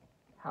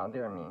 How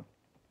dare me?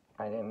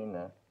 I didn't mean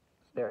to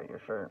stare at your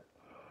shirt.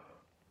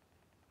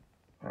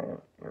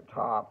 Or your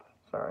top.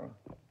 Sorry.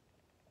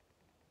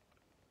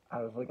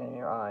 I was looking at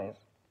your eyes.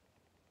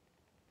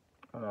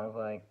 And I was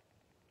like,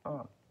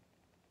 oh.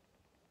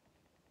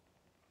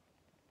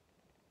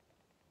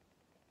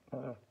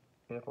 Those are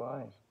beautiful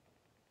eyes.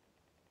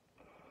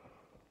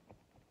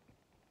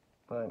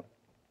 But,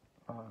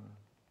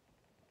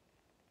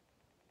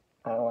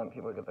 I don't want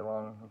people to get the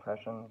wrong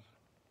impressions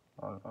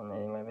on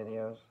any of my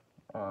videos.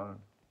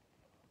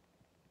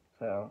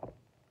 So,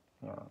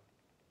 you know,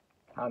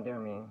 how dare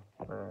me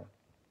for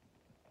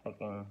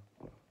thinking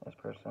this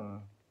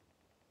person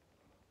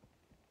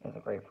is a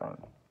great friend.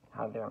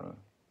 How dare me?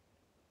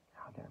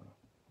 How dare me?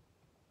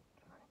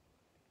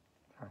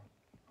 Sorry.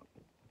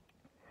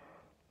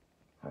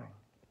 Sorry.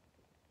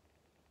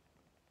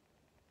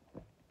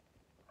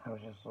 I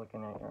was just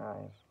looking at your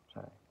eyes.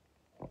 Sorry.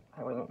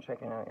 I wasn't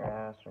checking out your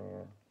ass or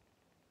your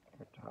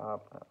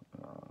top.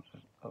 No,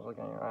 I was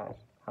looking at your eyes.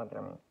 How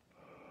dare me?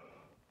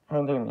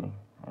 How dare me?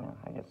 I know,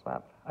 I get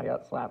slapped. I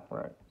got slapped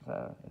for it.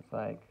 So it's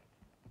like,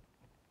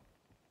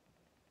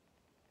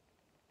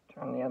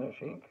 turn the other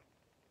cheek.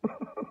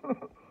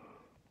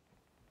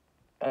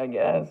 I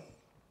guess.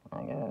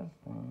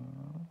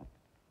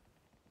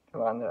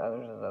 Do unto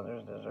others as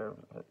others deserve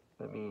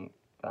to be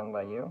done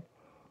by you?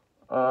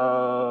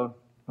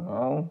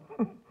 No.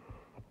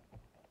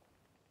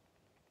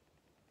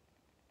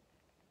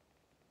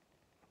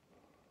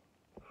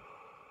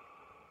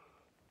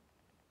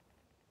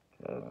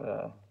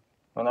 Because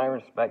when I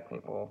respect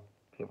people,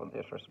 people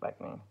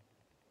disrespect me.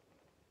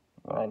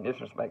 When I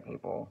disrespect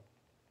people,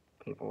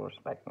 people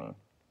respect me.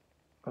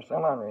 For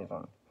some odd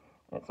reason.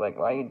 It's like,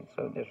 why are you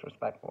so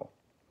disrespectful?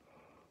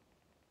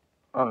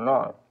 I'm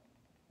not.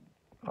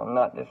 I'm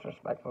not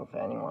disrespectful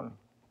to anyone.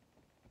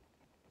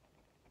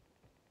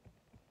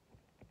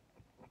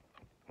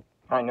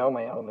 I know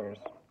my elders.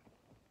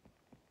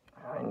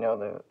 I know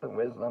the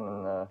wisdom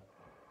and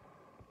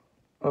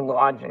the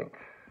logic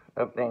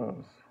of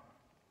things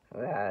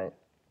that,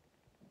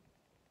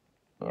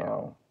 you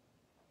know,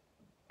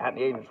 at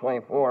the age of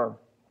 24,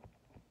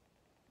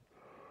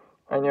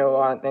 I knew a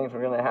lot of things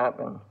were going to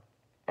happen.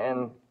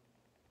 And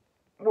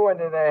boy,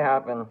 did they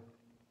happen.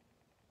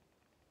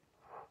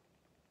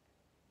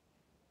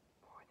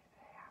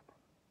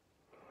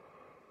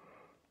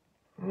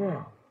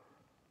 Yeah.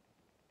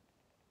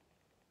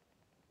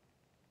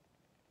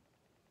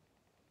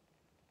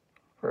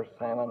 First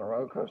time on a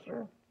roller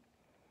coaster?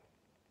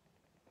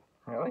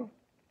 Really?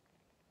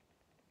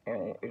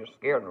 And you're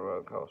scared of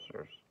roller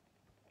coasters?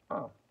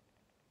 Oh.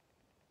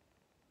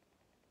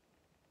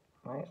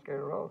 Why are you scared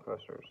of roller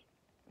coasters?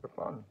 They're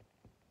fun.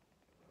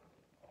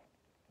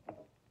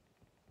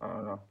 I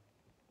don't know.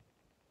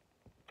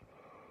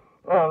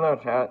 I don't know,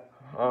 chat.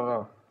 I don't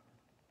know.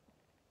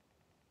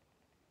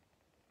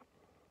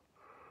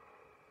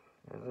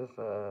 Is this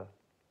a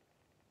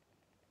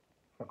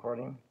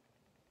recording?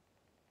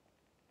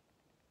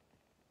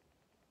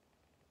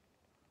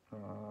 I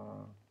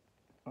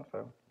think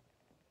so.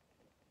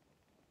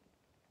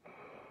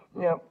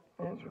 Yep,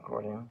 it's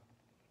recording.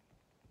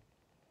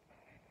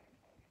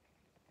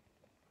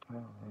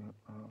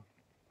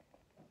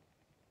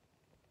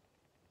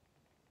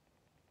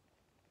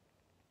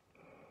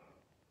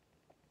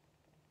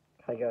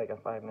 I get like a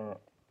 5-minute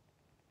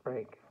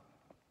break.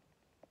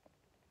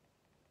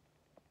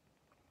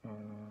 And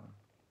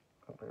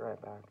I'll be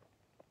right back.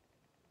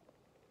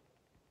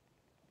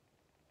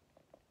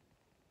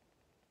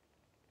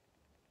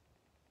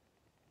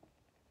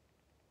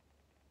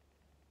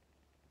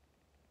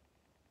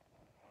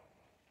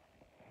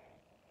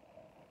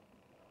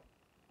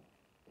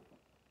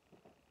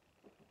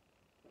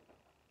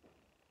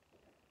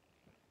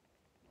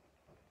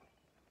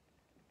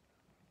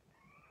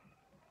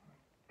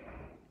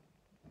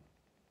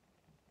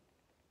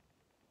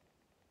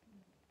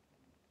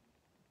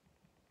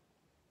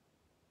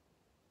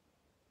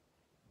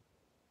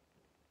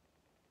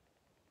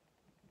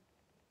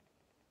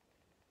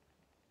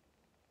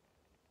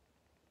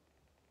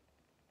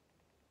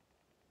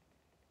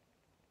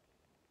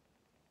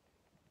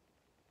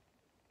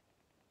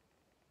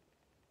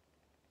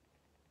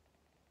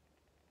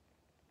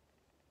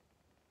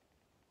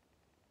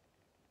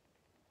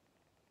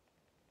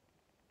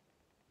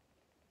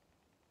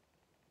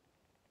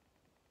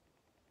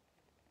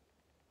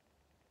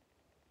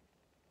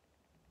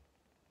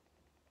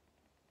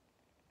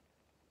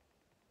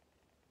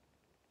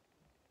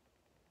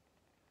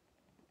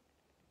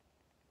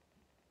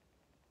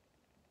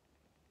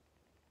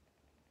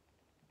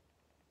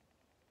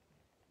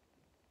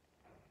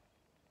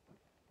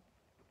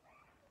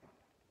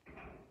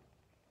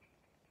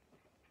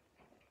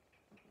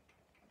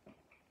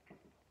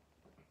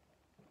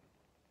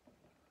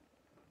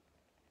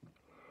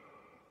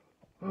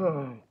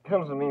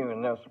 Comes to me with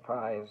no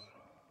surprise.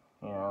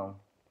 You know,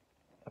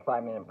 a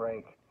 5-minute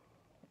break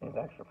is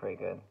actually pretty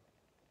good.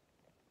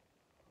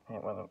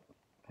 It wasn't.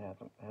 Has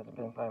it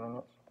been 5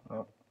 minutes?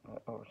 Nope.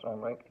 Overtime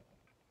break.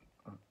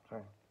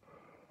 Sorry.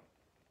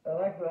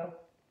 Alexa.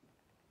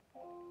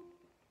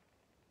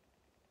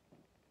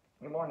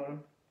 Good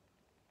morning.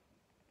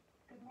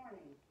 Good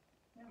morning.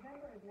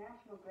 November is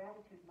National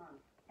Gratitude Month,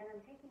 and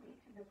I'm taking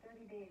each of the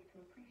 30 days to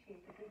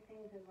appreciate the good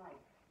things in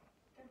life.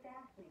 Just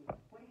ask me,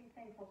 what are you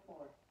thankful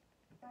for?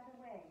 By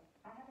the way,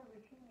 I have a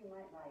routine you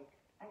might like.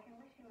 I can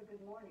wish you a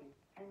good morning,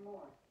 and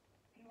more.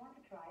 Do you want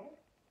to try it?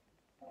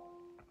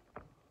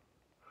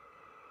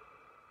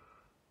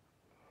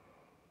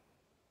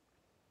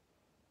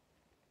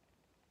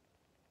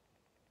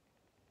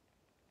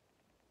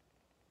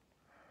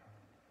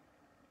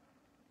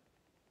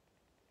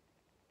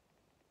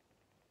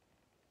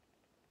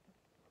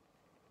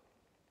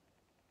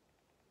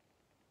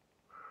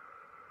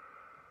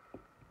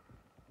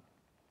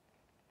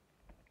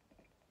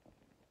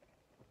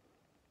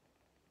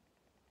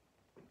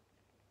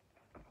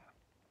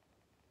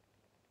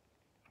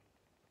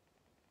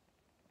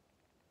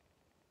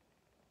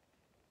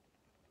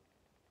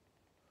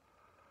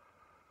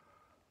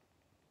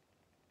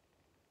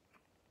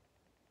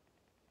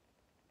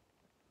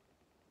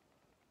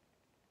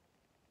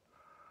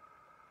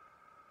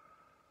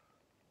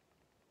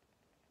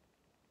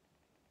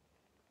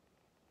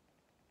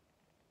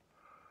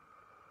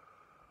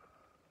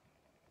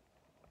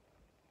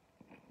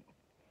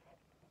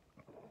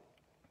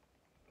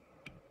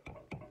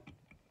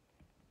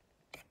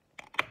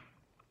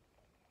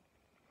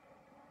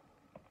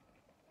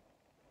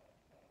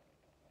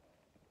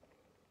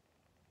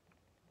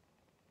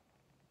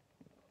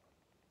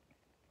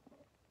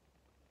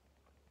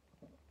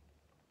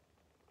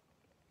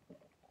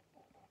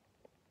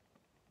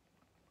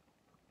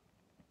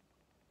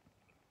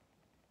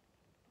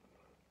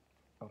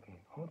 Okay,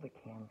 hold the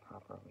can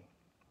properly.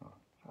 Oh,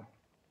 sorry.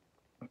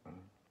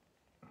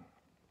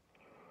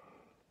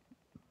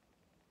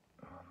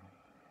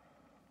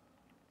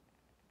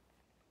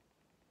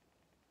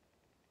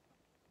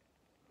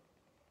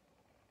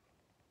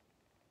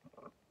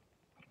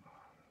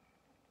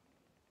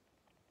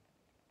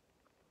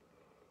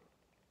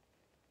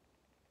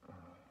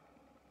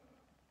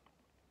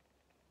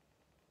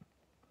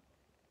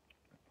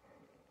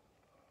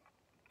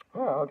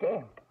 Oh,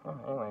 okay.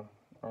 Anyway,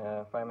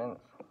 5 minutes.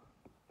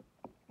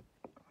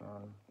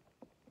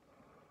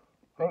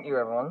 Thank you,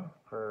 everyone,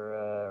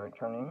 for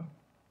returning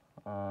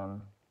to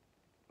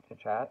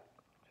chat,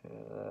 to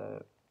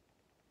the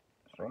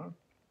stream,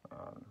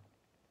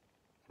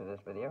 to this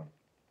video.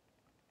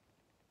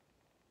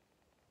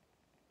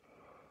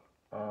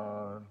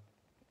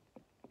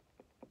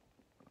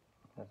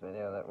 This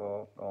video that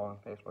will go on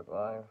Facebook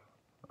Live,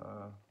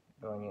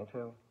 go on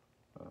YouTube,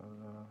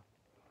 and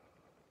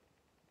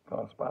go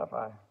on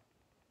Spotify.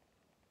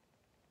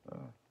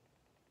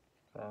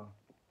 So,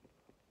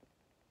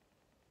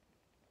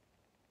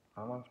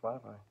 I'm on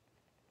Spotify.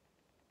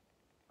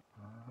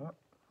 Yep,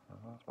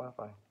 I'm on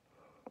Spotify.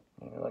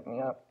 You can look me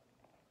up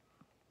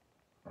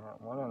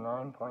at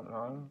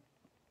 109.9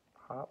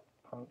 Pop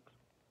Punks,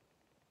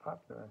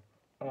 Popular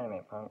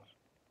Anime Punks,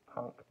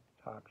 Punk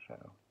Talk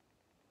Show.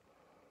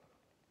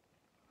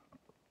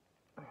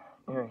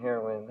 You're here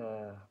with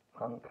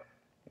Punk,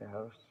 your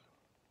host,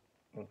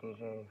 your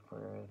DJ for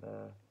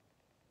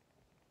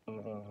the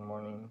evenings and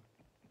morning.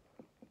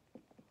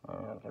 I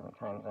know different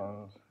time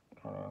zones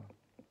kind of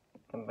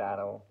can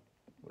battle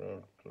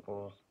with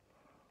people's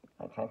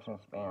attention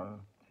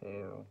span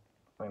to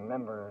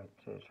remember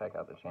to check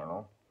out the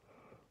channel.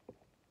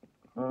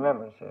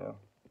 Remember to.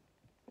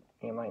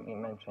 You might be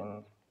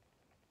mentioned.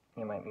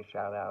 You might be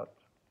shout out.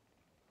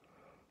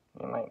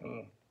 You might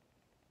be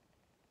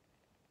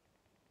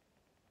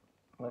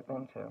looked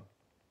into.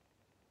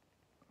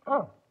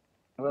 Oh,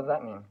 what does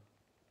that mean?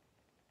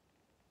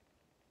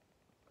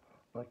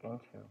 Look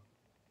into.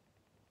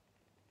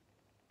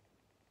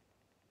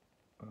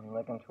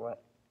 Look into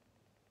what?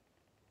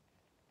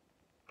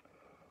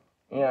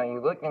 Yeah,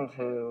 you look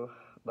into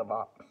the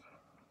box.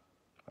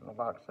 And the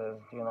box says,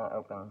 do not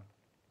open.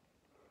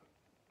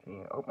 Do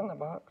you open the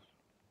box?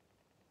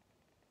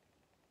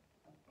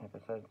 If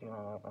it says do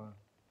not open.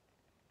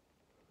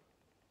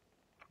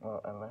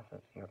 Well, unless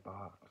it's your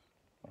box.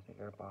 Is it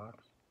your box?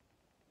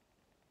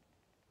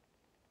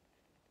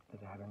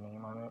 Does it have your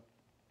name on it?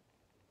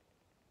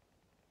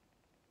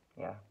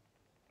 Yeah,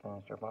 then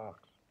it's your box.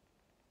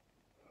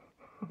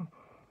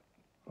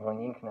 Well,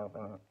 you can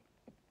open it.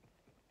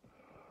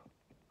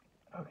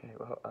 Okay,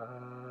 well,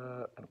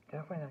 I'm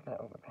definitely not going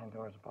to open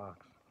Pandora's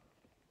box.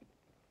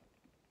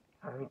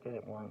 I already did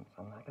it once,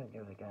 I'm not going to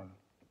do it again.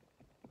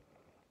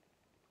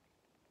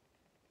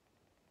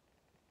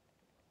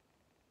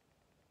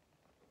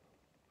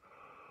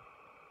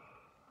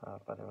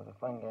 But it was a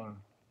fun game.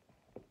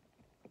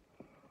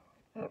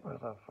 It was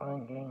a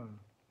fun game.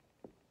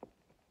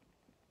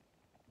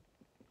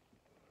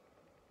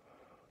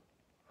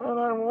 And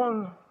I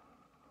won.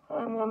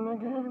 I won the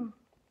game.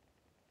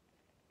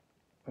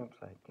 Oops,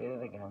 I did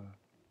it again.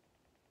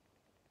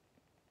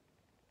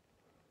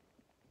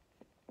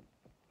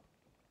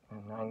 The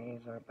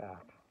 90s are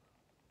back,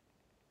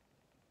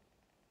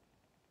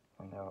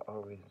 and they'll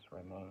always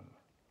remain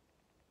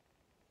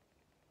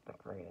the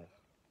greatest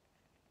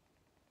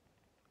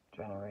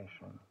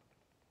generation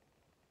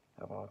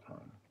of all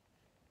time.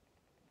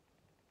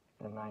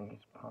 The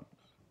 90s punks.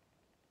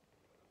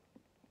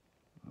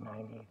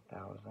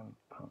 90,000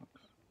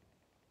 punks.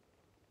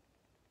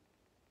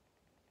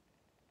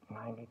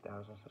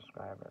 90,000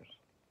 subscribers.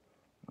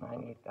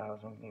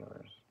 90,000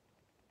 viewers.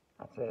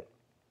 That's it.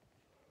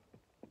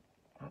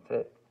 That's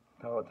it.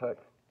 That's all it took.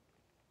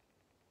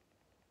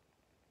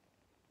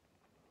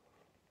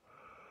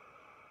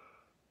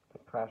 To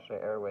crash the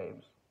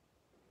airwaves.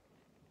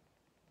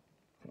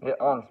 To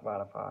get on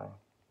Spotify.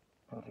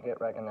 And to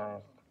get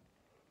recognized.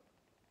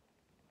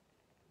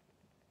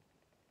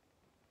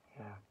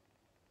 Yeah.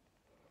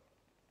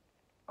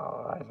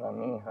 All eyes on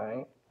me,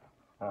 right?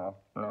 Oh,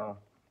 no.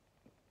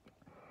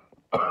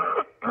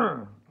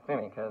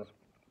 Excuse me, because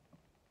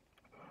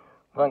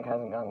Funk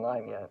hasn't gone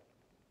live yet.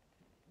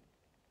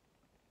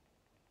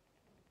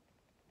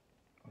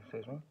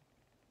 Excuse me?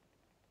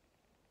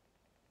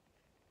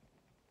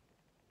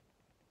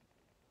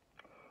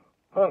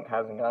 Funk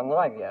hasn't gone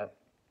live yet.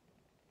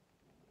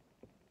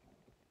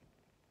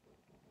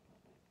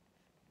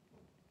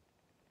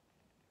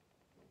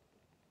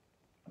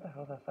 What the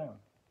hell's that sound?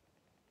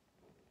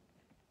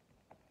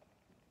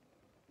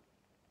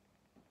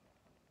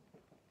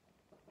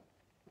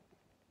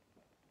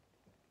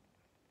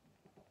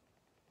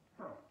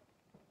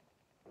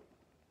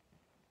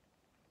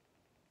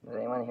 Does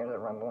anyone hear the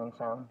rumbling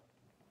sound?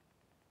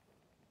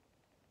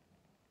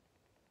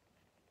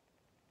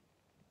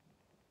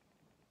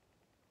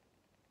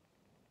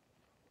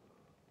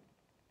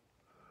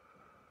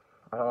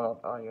 I don't know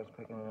if audio's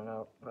picking it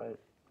up, but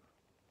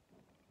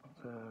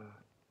it's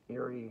a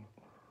eerie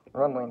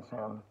rumbling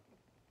sound.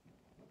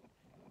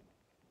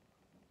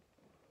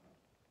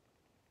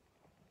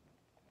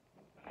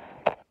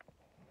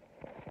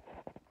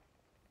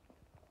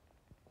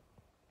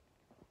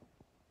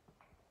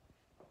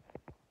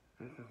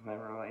 This has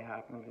never really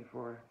happened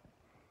before.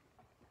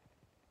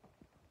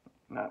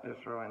 Not this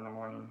early in the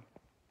morning.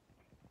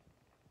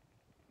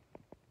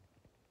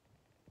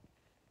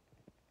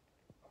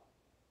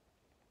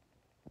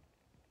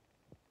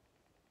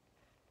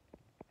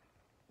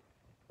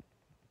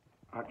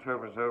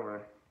 October's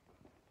over.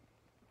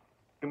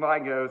 Goodbye,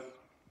 Ghost.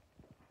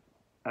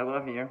 I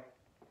love you.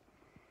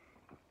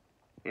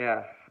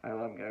 Yeah, I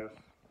love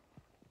ghosts.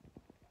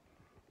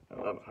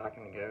 I love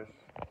talking to ghosts.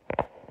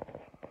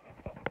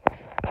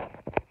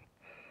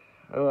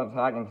 I love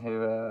talking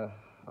to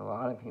a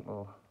lot of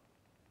people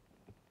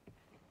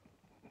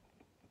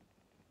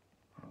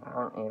that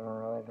aren't even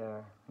really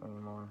there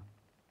anymore.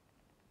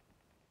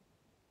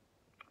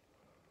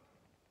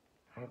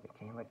 I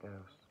became a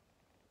ghost.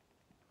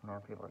 Now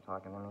people are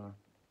talking to me.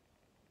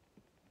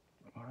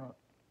 Damn it.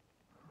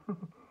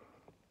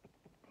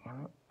 Damn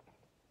it.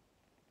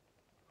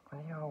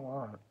 What do y'all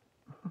want?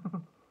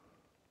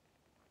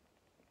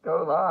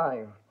 Go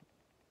live.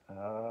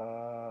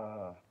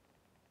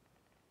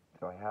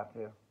 Do I have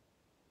to?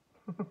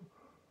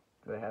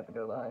 Do I have to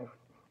go live?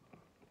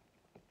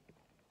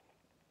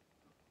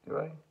 Do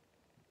I?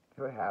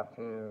 Do I have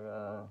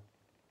to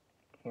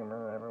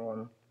humor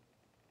everyone?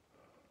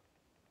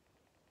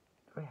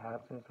 Do I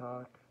have to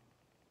talk?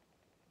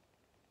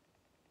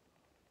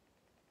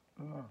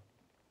 Yeah.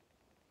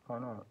 Why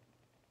not?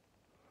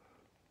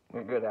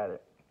 You're good at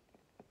it.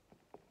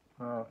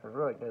 If you're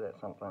really good at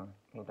something,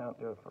 you don't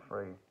do it for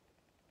free.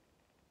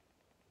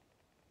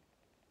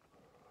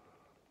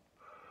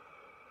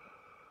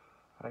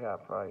 I got a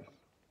price.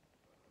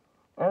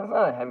 And it's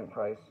not a heavy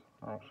price,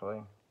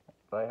 actually,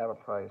 but I have a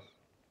price.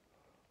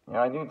 You know,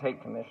 I do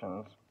take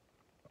commissions.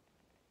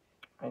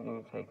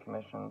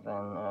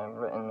 And I've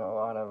written a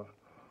lot of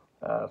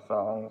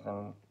songs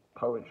and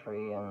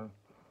poetry and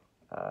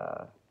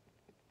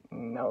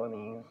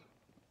melodies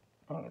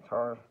and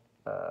guitar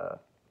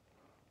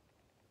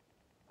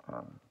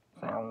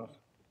sounds.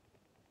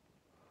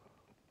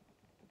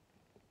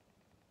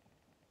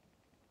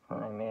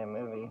 And I made a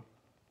movie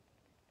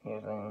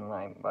using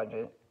my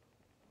budget.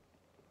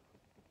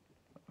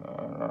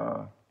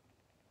 And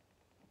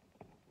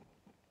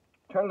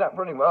turned out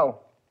pretty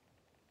well.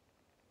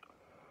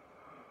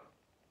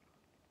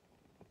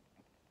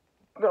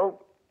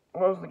 So,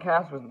 most of the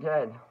cast was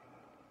dead.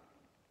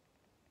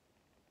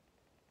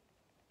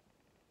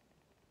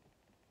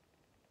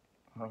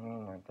 What do you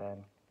mean they're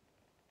dead?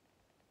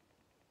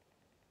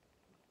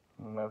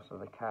 Most of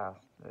the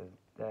cast is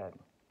dead.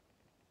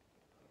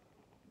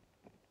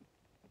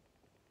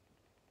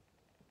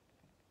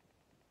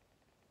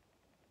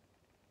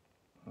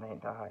 They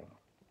died.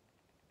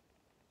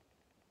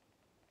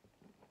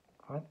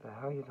 What the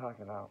hell are you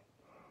talking about?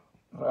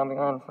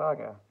 Zombieland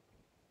Saga.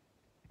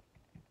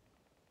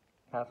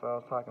 That's what I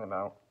was talking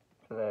about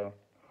today.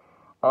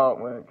 All at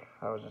work,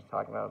 I was just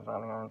talking about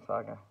Zombieland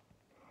Saga.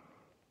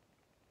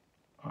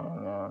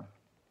 And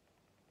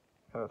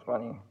it was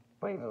funny.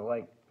 Blaze is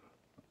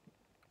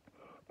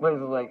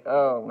like,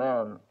 oh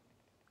man,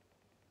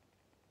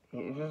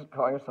 You just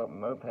call yourself a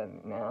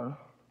moped man.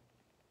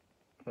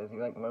 Because you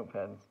like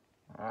mopeds.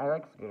 I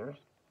like scooters.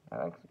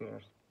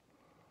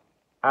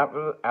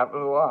 After the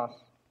loss.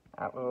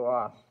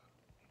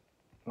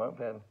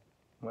 Moped.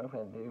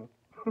 Moped dude.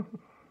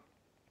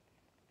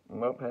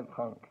 Moped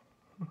punk.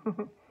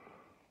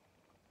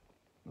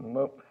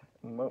 Mope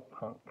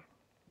punk.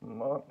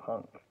 More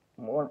punk.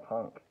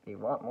 Do you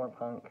want more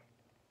punk?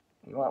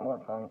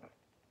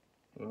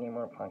 Do you need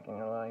more punk in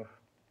your life?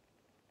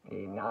 Do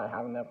you not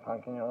have enough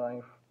punk in your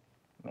life?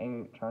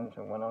 Maybe turn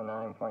to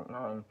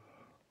 109.9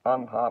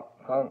 Unpop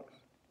Punks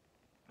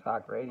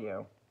Talk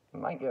Radio. You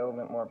might get a little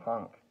bit more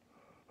punk.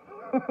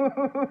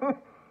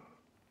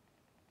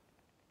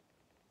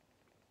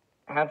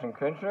 Ashton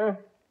Kutcher?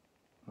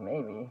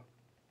 Maybe.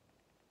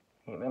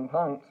 Even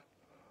punks.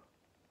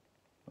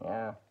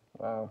 Yeah,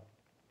 well,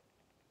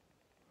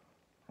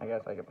 I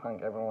guess I could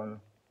punk everyone.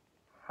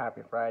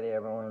 Happy Friday,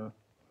 everyone.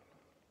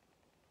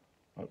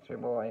 It's your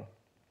boy,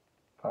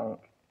 Punk.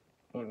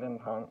 Even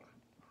punked.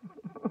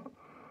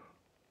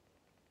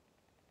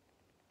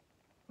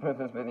 With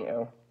this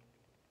video.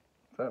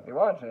 So if you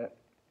watch it,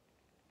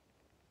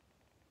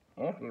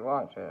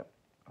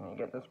 and you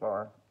get this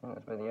far in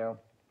this video,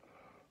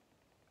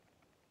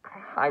 I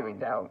highly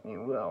doubt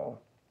you will.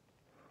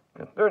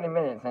 Because 30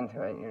 minutes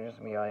into it, you're just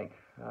going to be like,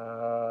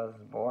 this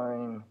is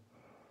boring.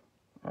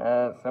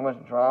 So much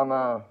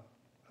drama.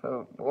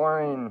 So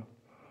boring.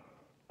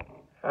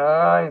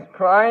 He's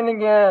crying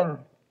again.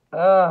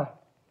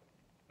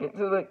 Get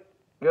to the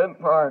good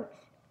parts.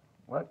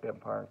 What good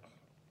parts?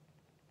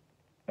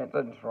 It's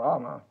a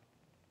drama.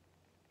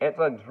 It's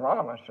a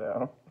drama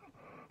show.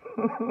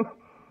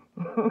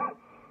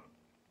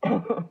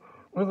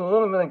 With a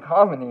little bit of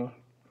comedy.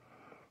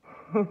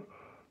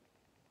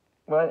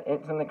 But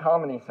it's in the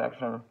comedy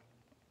section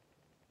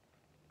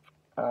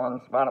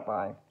on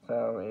Spotify.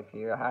 So if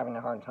you're having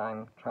a hard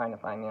time trying to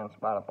find me on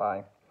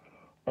Spotify,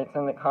 it's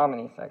in the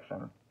comedy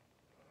section.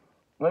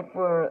 Look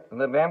for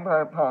The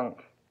Vampire Punk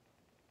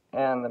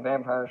and The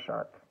Vampire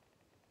Shark.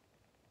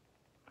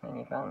 And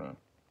you found me.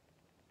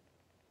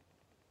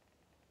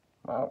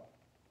 Well,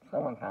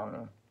 someone found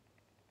me.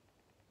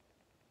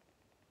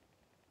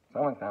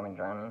 Someone found me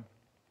drowning.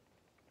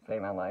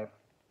 Saved my life.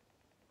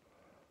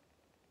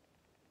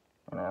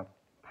 In a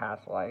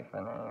past life,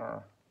 and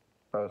I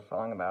wrote a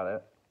song about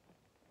it.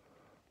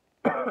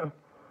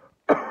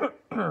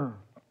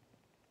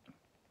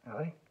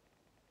 Really?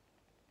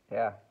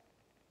 Yeah.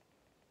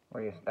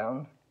 Were you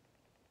stoned?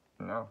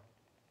 No.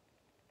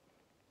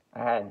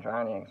 I had a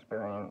drowning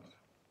experience,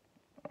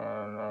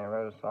 and I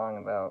wrote a song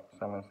about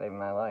someone saving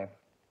my life.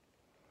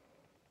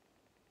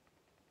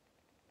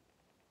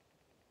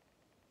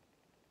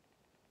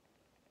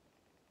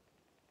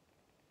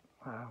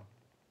 Wow.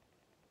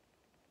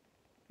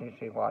 Did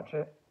she watch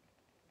it?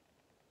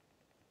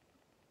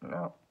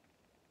 No.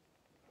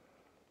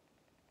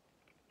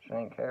 She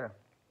didn't care.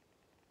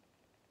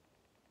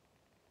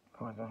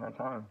 It wasn't her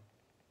time.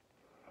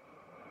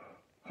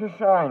 To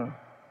shine.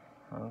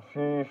 And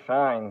she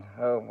shined.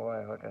 Oh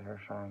boy, look at her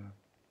shine.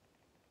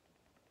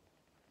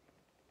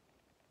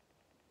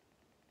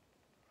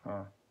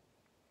 Yeah.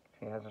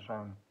 She has a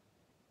shine.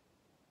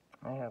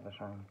 I have a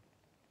shine.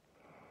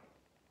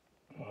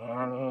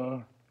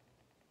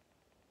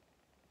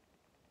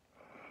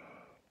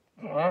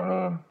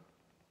 Danny,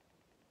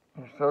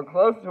 you're so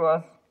close to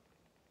us.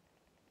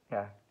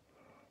 Yeah.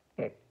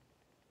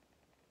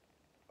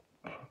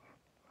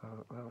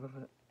 What was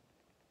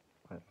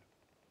it?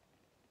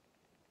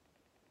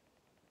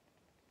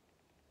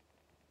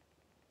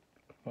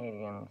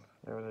 Canadians.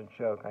 There was a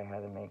joke I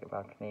had to make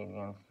about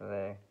Canadians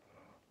today.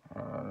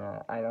 And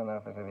I don't know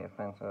if it's going to be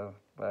offensive,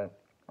 but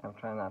I'm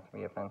trying not to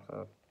be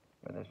offensive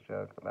with this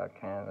joke about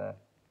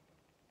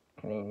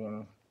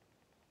Canadians.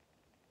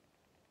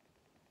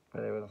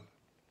 But it was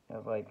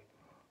like,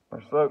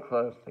 we're so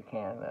close to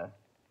Canada.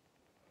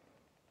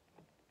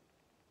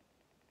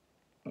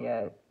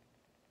 Yet,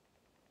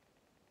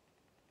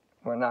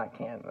 we're not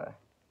Canada.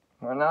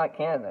 We're not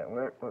Canada.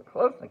 We're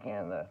close to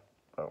Canada,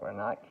 but we're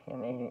not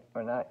Canadian.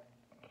 We're not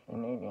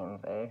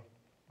Canadians, eh?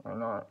 We're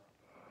not.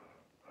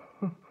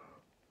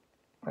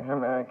 We're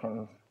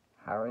Americans.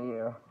 How are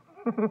you?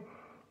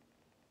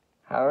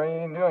 How are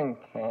you doing,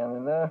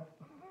 Canada?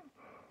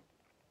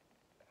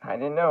 I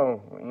didn't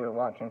know you were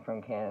watching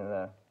from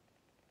Canada.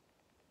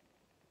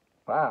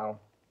 Wow.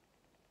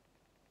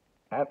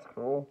 That's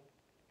cool.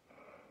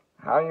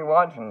 How are you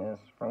watching this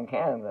from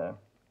Canada?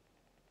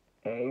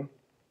 Eh?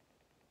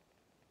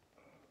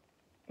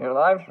 Your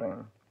live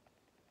stream.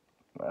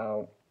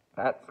 Well,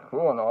 that's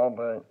cool and all,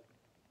 but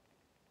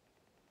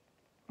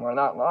we're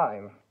not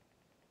live.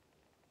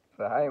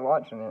 So how are you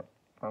watching it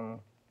from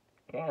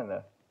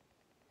Canada?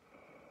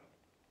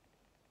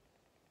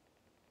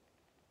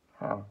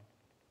 How?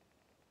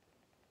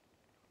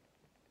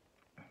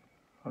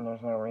 And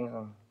there's no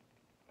reason.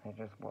 I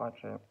just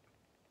watch it.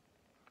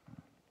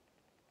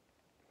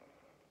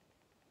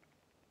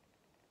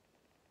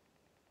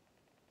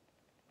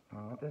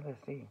 And what do they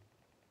see?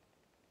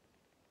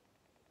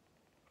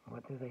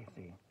 What do they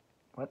see?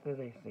 What do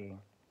they see?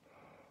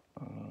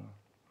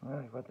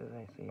 Really, what do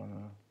they see in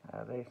me?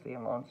 They see a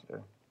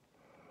monster.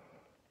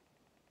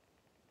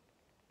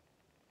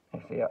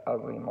 They see an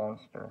ugly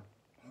monster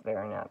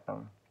staring at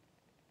them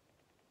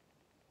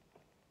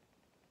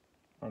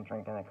and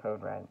drinking a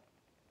Code Red.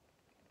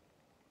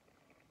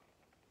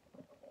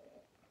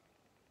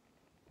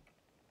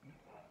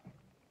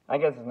 I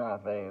guess it's not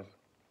a phase,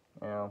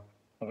 you know.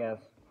 I guess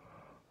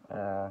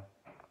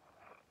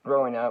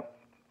growing up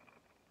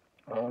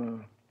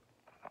and,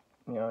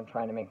 you know,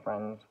 trying to make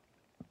friends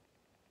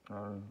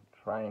and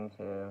trying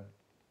to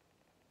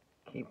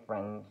keep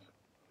friends,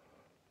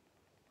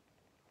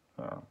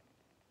 you know.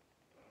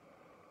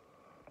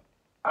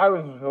 I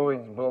was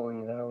always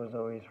bullied, I was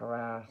always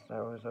harassed,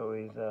 I was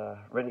always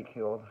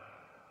ridiculed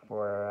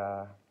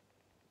for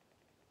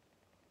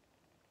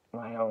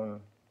my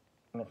own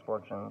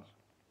misfortunes.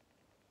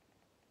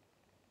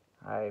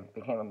 I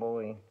became a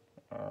bully,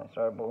 and I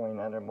started bullying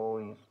other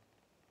bullies.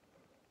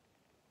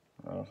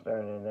 And I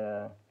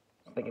started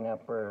sticking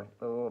up for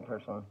the little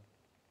person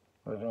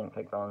who was being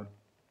picked on.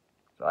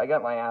 So I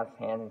got my ass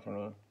handed to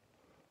me.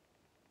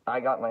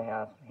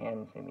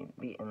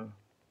 Beaten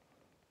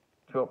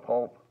to a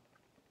pulp.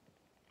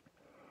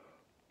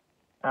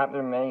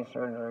 After many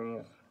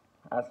surgeries,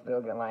 I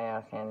still get my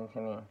ass handed to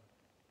me.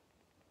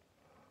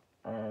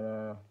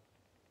 And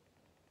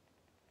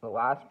the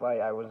last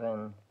fight I was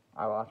in,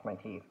 I lost my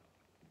teeth.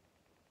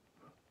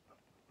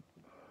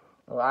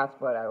 The last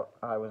fight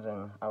I was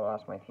in, I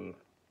lost my teeth.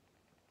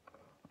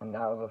 And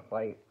that was a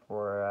fight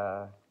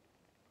for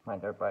my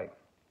dirt bike.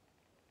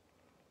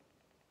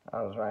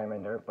 I was riding my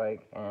dirt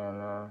bike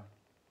and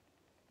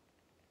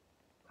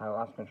I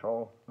lost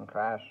control and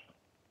crashed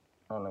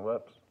on the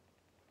whoops.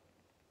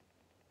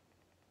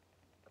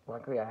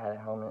 Luckily I had a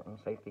helmet and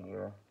safety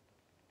gear.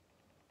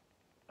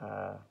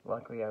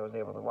 Luckily I was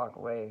able to walk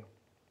away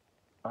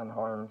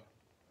unharmed,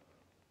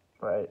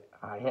 but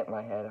I hit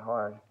my head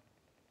hard.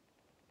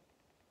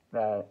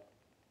 That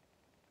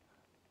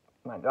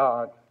my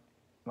doc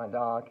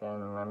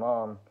and my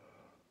mom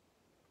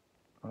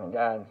and my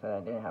dad said I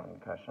didn't have a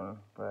concussion,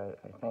 but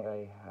I think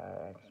I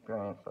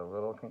experienced a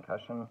little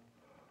concussion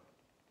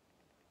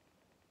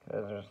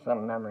because there's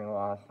some memory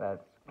loss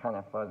that's kind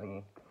of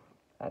fuzzy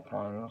at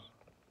times.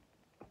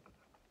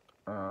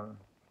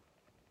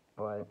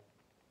 But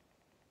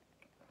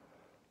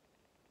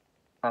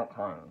at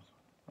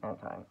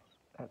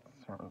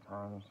certain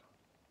times,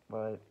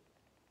 but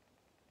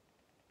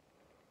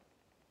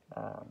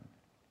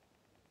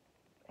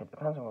it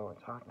depends on what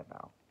we're talking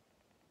about.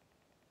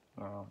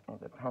 You know,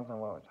 it depends on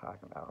what we're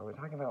talking about. Are we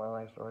talking about my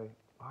life story?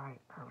 Why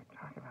are we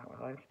talking about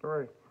my life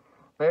story?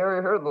 They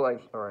already heard the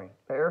life story.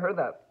 They already heard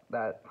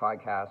that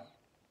podcast.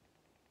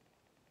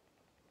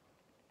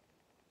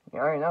 You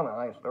already know my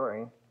life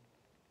story.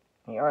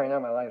 You already know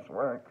my life's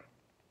work.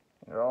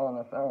 You're all in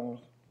the films.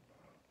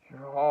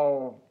 You're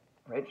all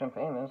rich and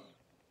famous.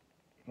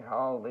 You're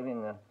all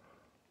living the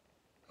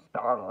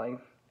star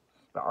life,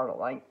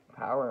 starlight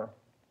power.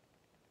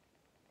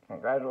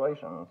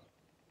 Congratulations.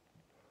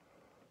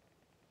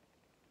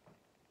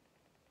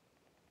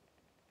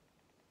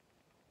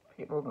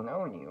 People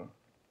know you.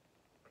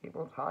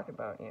 People talk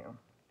about you.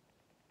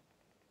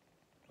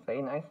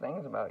 Say nice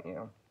things about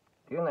you.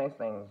 Do nice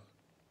things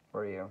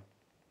for you.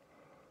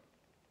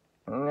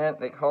 And yet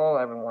they call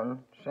everyone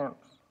chimps.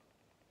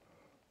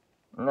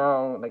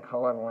 No, they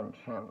call everyone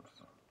chimps.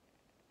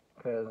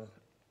 Because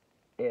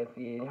if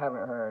you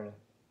haven't heard,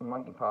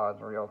 monkeypox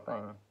is a real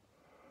thing.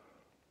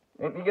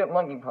 If you get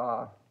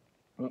monkeypox,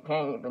 you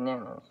can't eat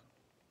bananas.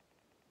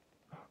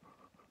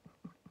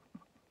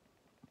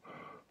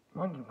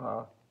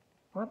 Monkeypox?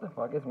 What the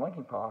fuck is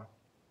monkeypox?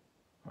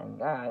 And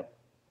that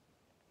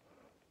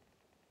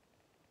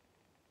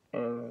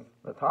is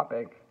the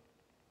topic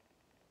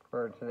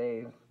for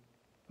today's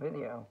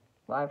video,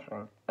 live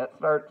stream. That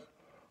starts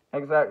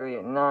exactly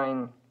at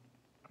 9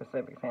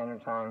 Pacific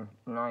Standard Time,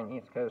 9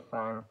 East Coast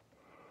Time.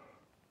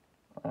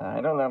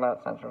 I don't know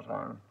about Central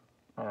Time.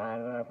 I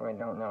don't know if I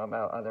don't know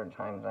about other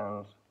time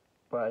zones,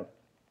 but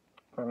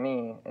for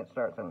me, it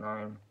starts at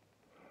 9.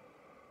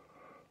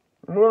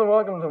 You're more than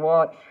welcome to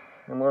watch.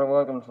 You're more than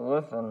welcome to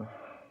listen.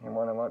 You're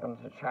more than welcome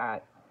to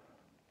chat.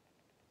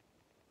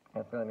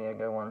 It's going to be a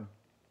good one.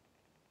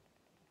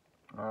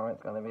 Oh,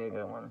 it's going to be a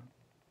good one.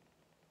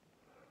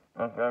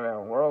 It's going to be a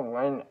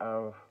whirlwind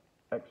of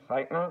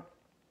excitement,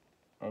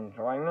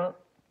 enjoyment,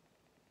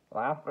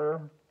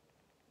 laughter,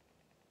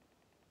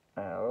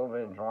 and a little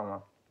bit of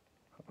drama.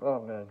 A little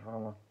bit of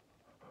drama.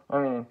 I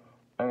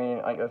mean,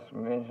 like a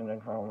smidgen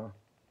of drama.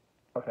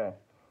 Okay.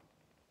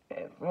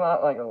 It's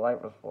not like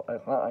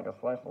it's not like a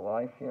slice of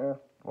life here,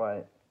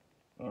 but,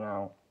 you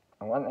know,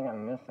 one thing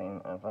I'm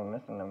missing is I'm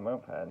missing the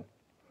moped.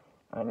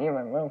 I need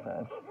my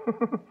moped.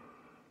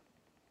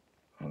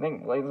 I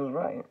think Blaze is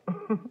right.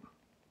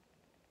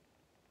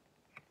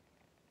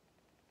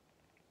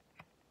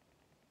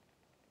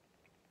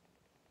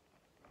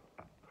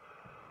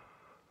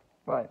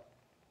 But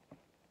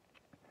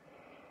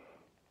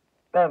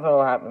that's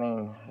all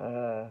happening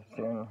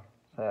soon,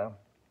 so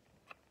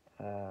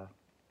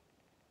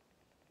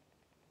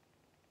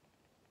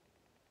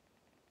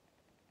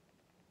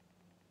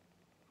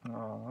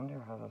Oh, I wonder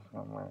how this is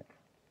gonna work.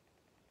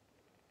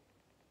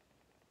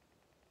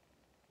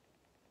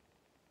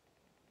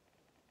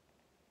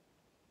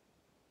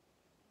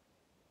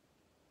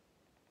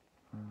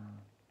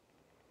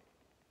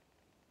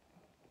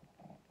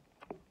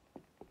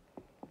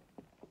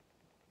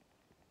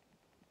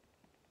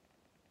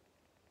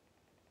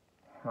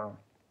 Huh.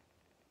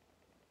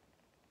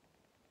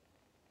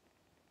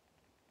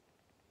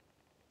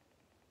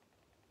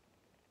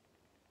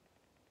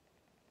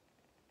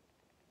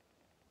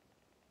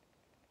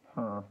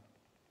 Huh.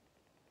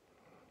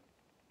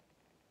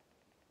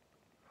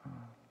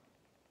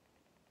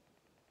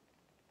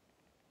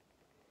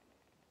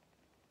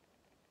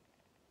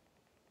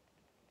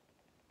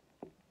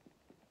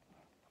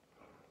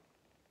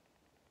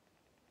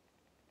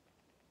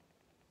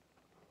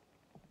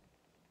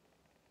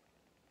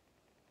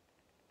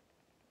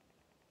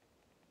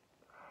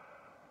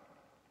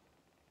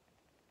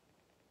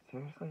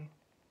 Seriously?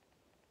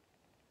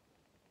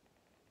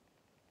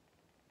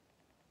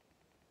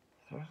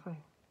 Seriously?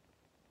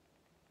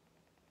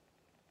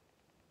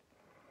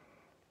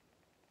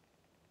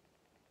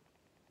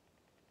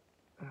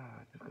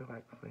 Just go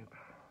back to sleep.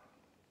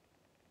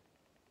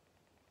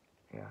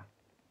 Yeah.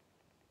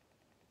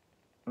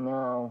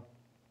 No.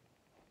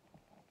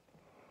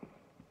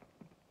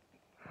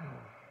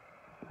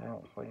 I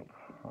don't sleep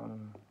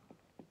on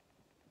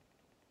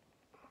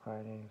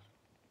Fridays.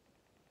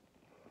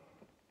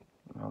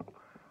 Nope.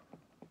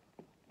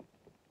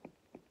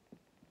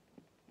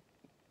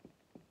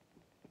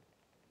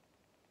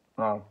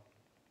 No,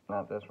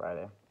 not this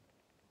Friday.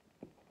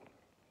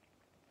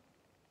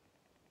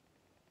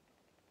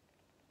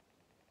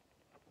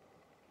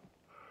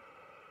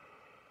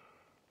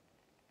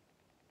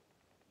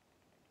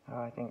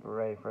 I think we're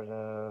ready for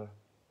the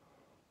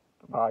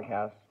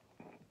podcast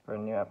for a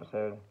new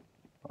episode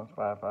on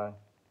Spotify.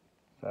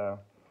 So,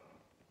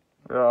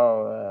 if you're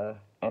all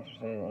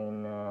interested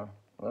in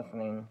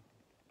listening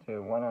to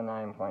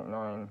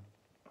 109.9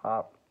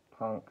 Pop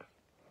Punk's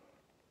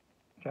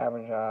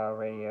Jabberjaw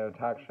Radio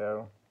Talk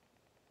Show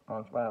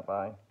on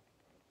Spotify,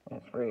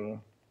 it's free.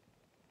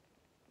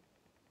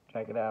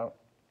 Check it out.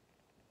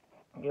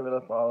 Give it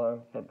a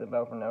follow. Hit the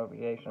bell for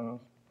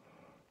notifications.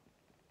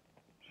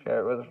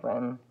 Share it with a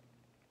friend.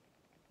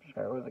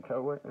 Share it with a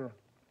coworker.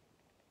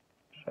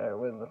 Share it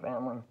with the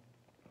family.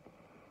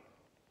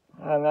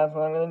 And that's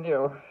what I'm going to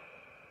do.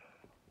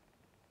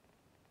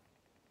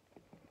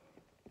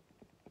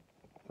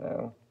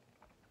 So,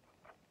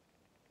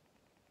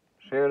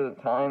 share the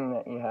time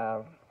that you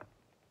have.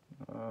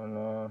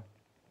 And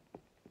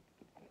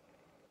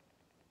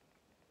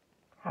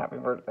happy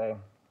birthday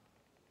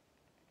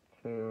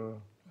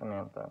to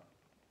Samantha.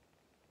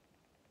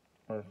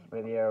 This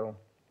video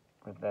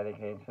was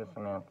dedicated to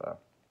Samantha.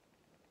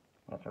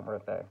 It's her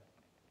birthday.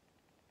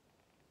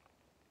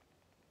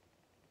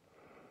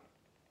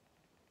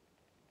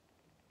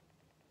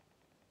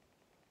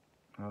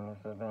 And this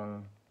has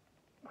been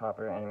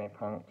Popular Anime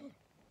Punk's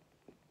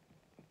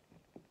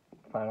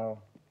final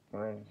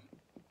words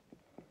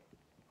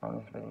on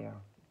this video.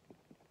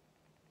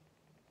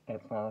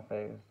 It's not a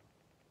phase.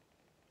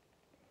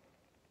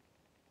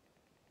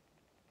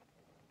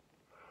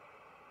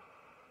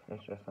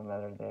 It's just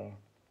another day.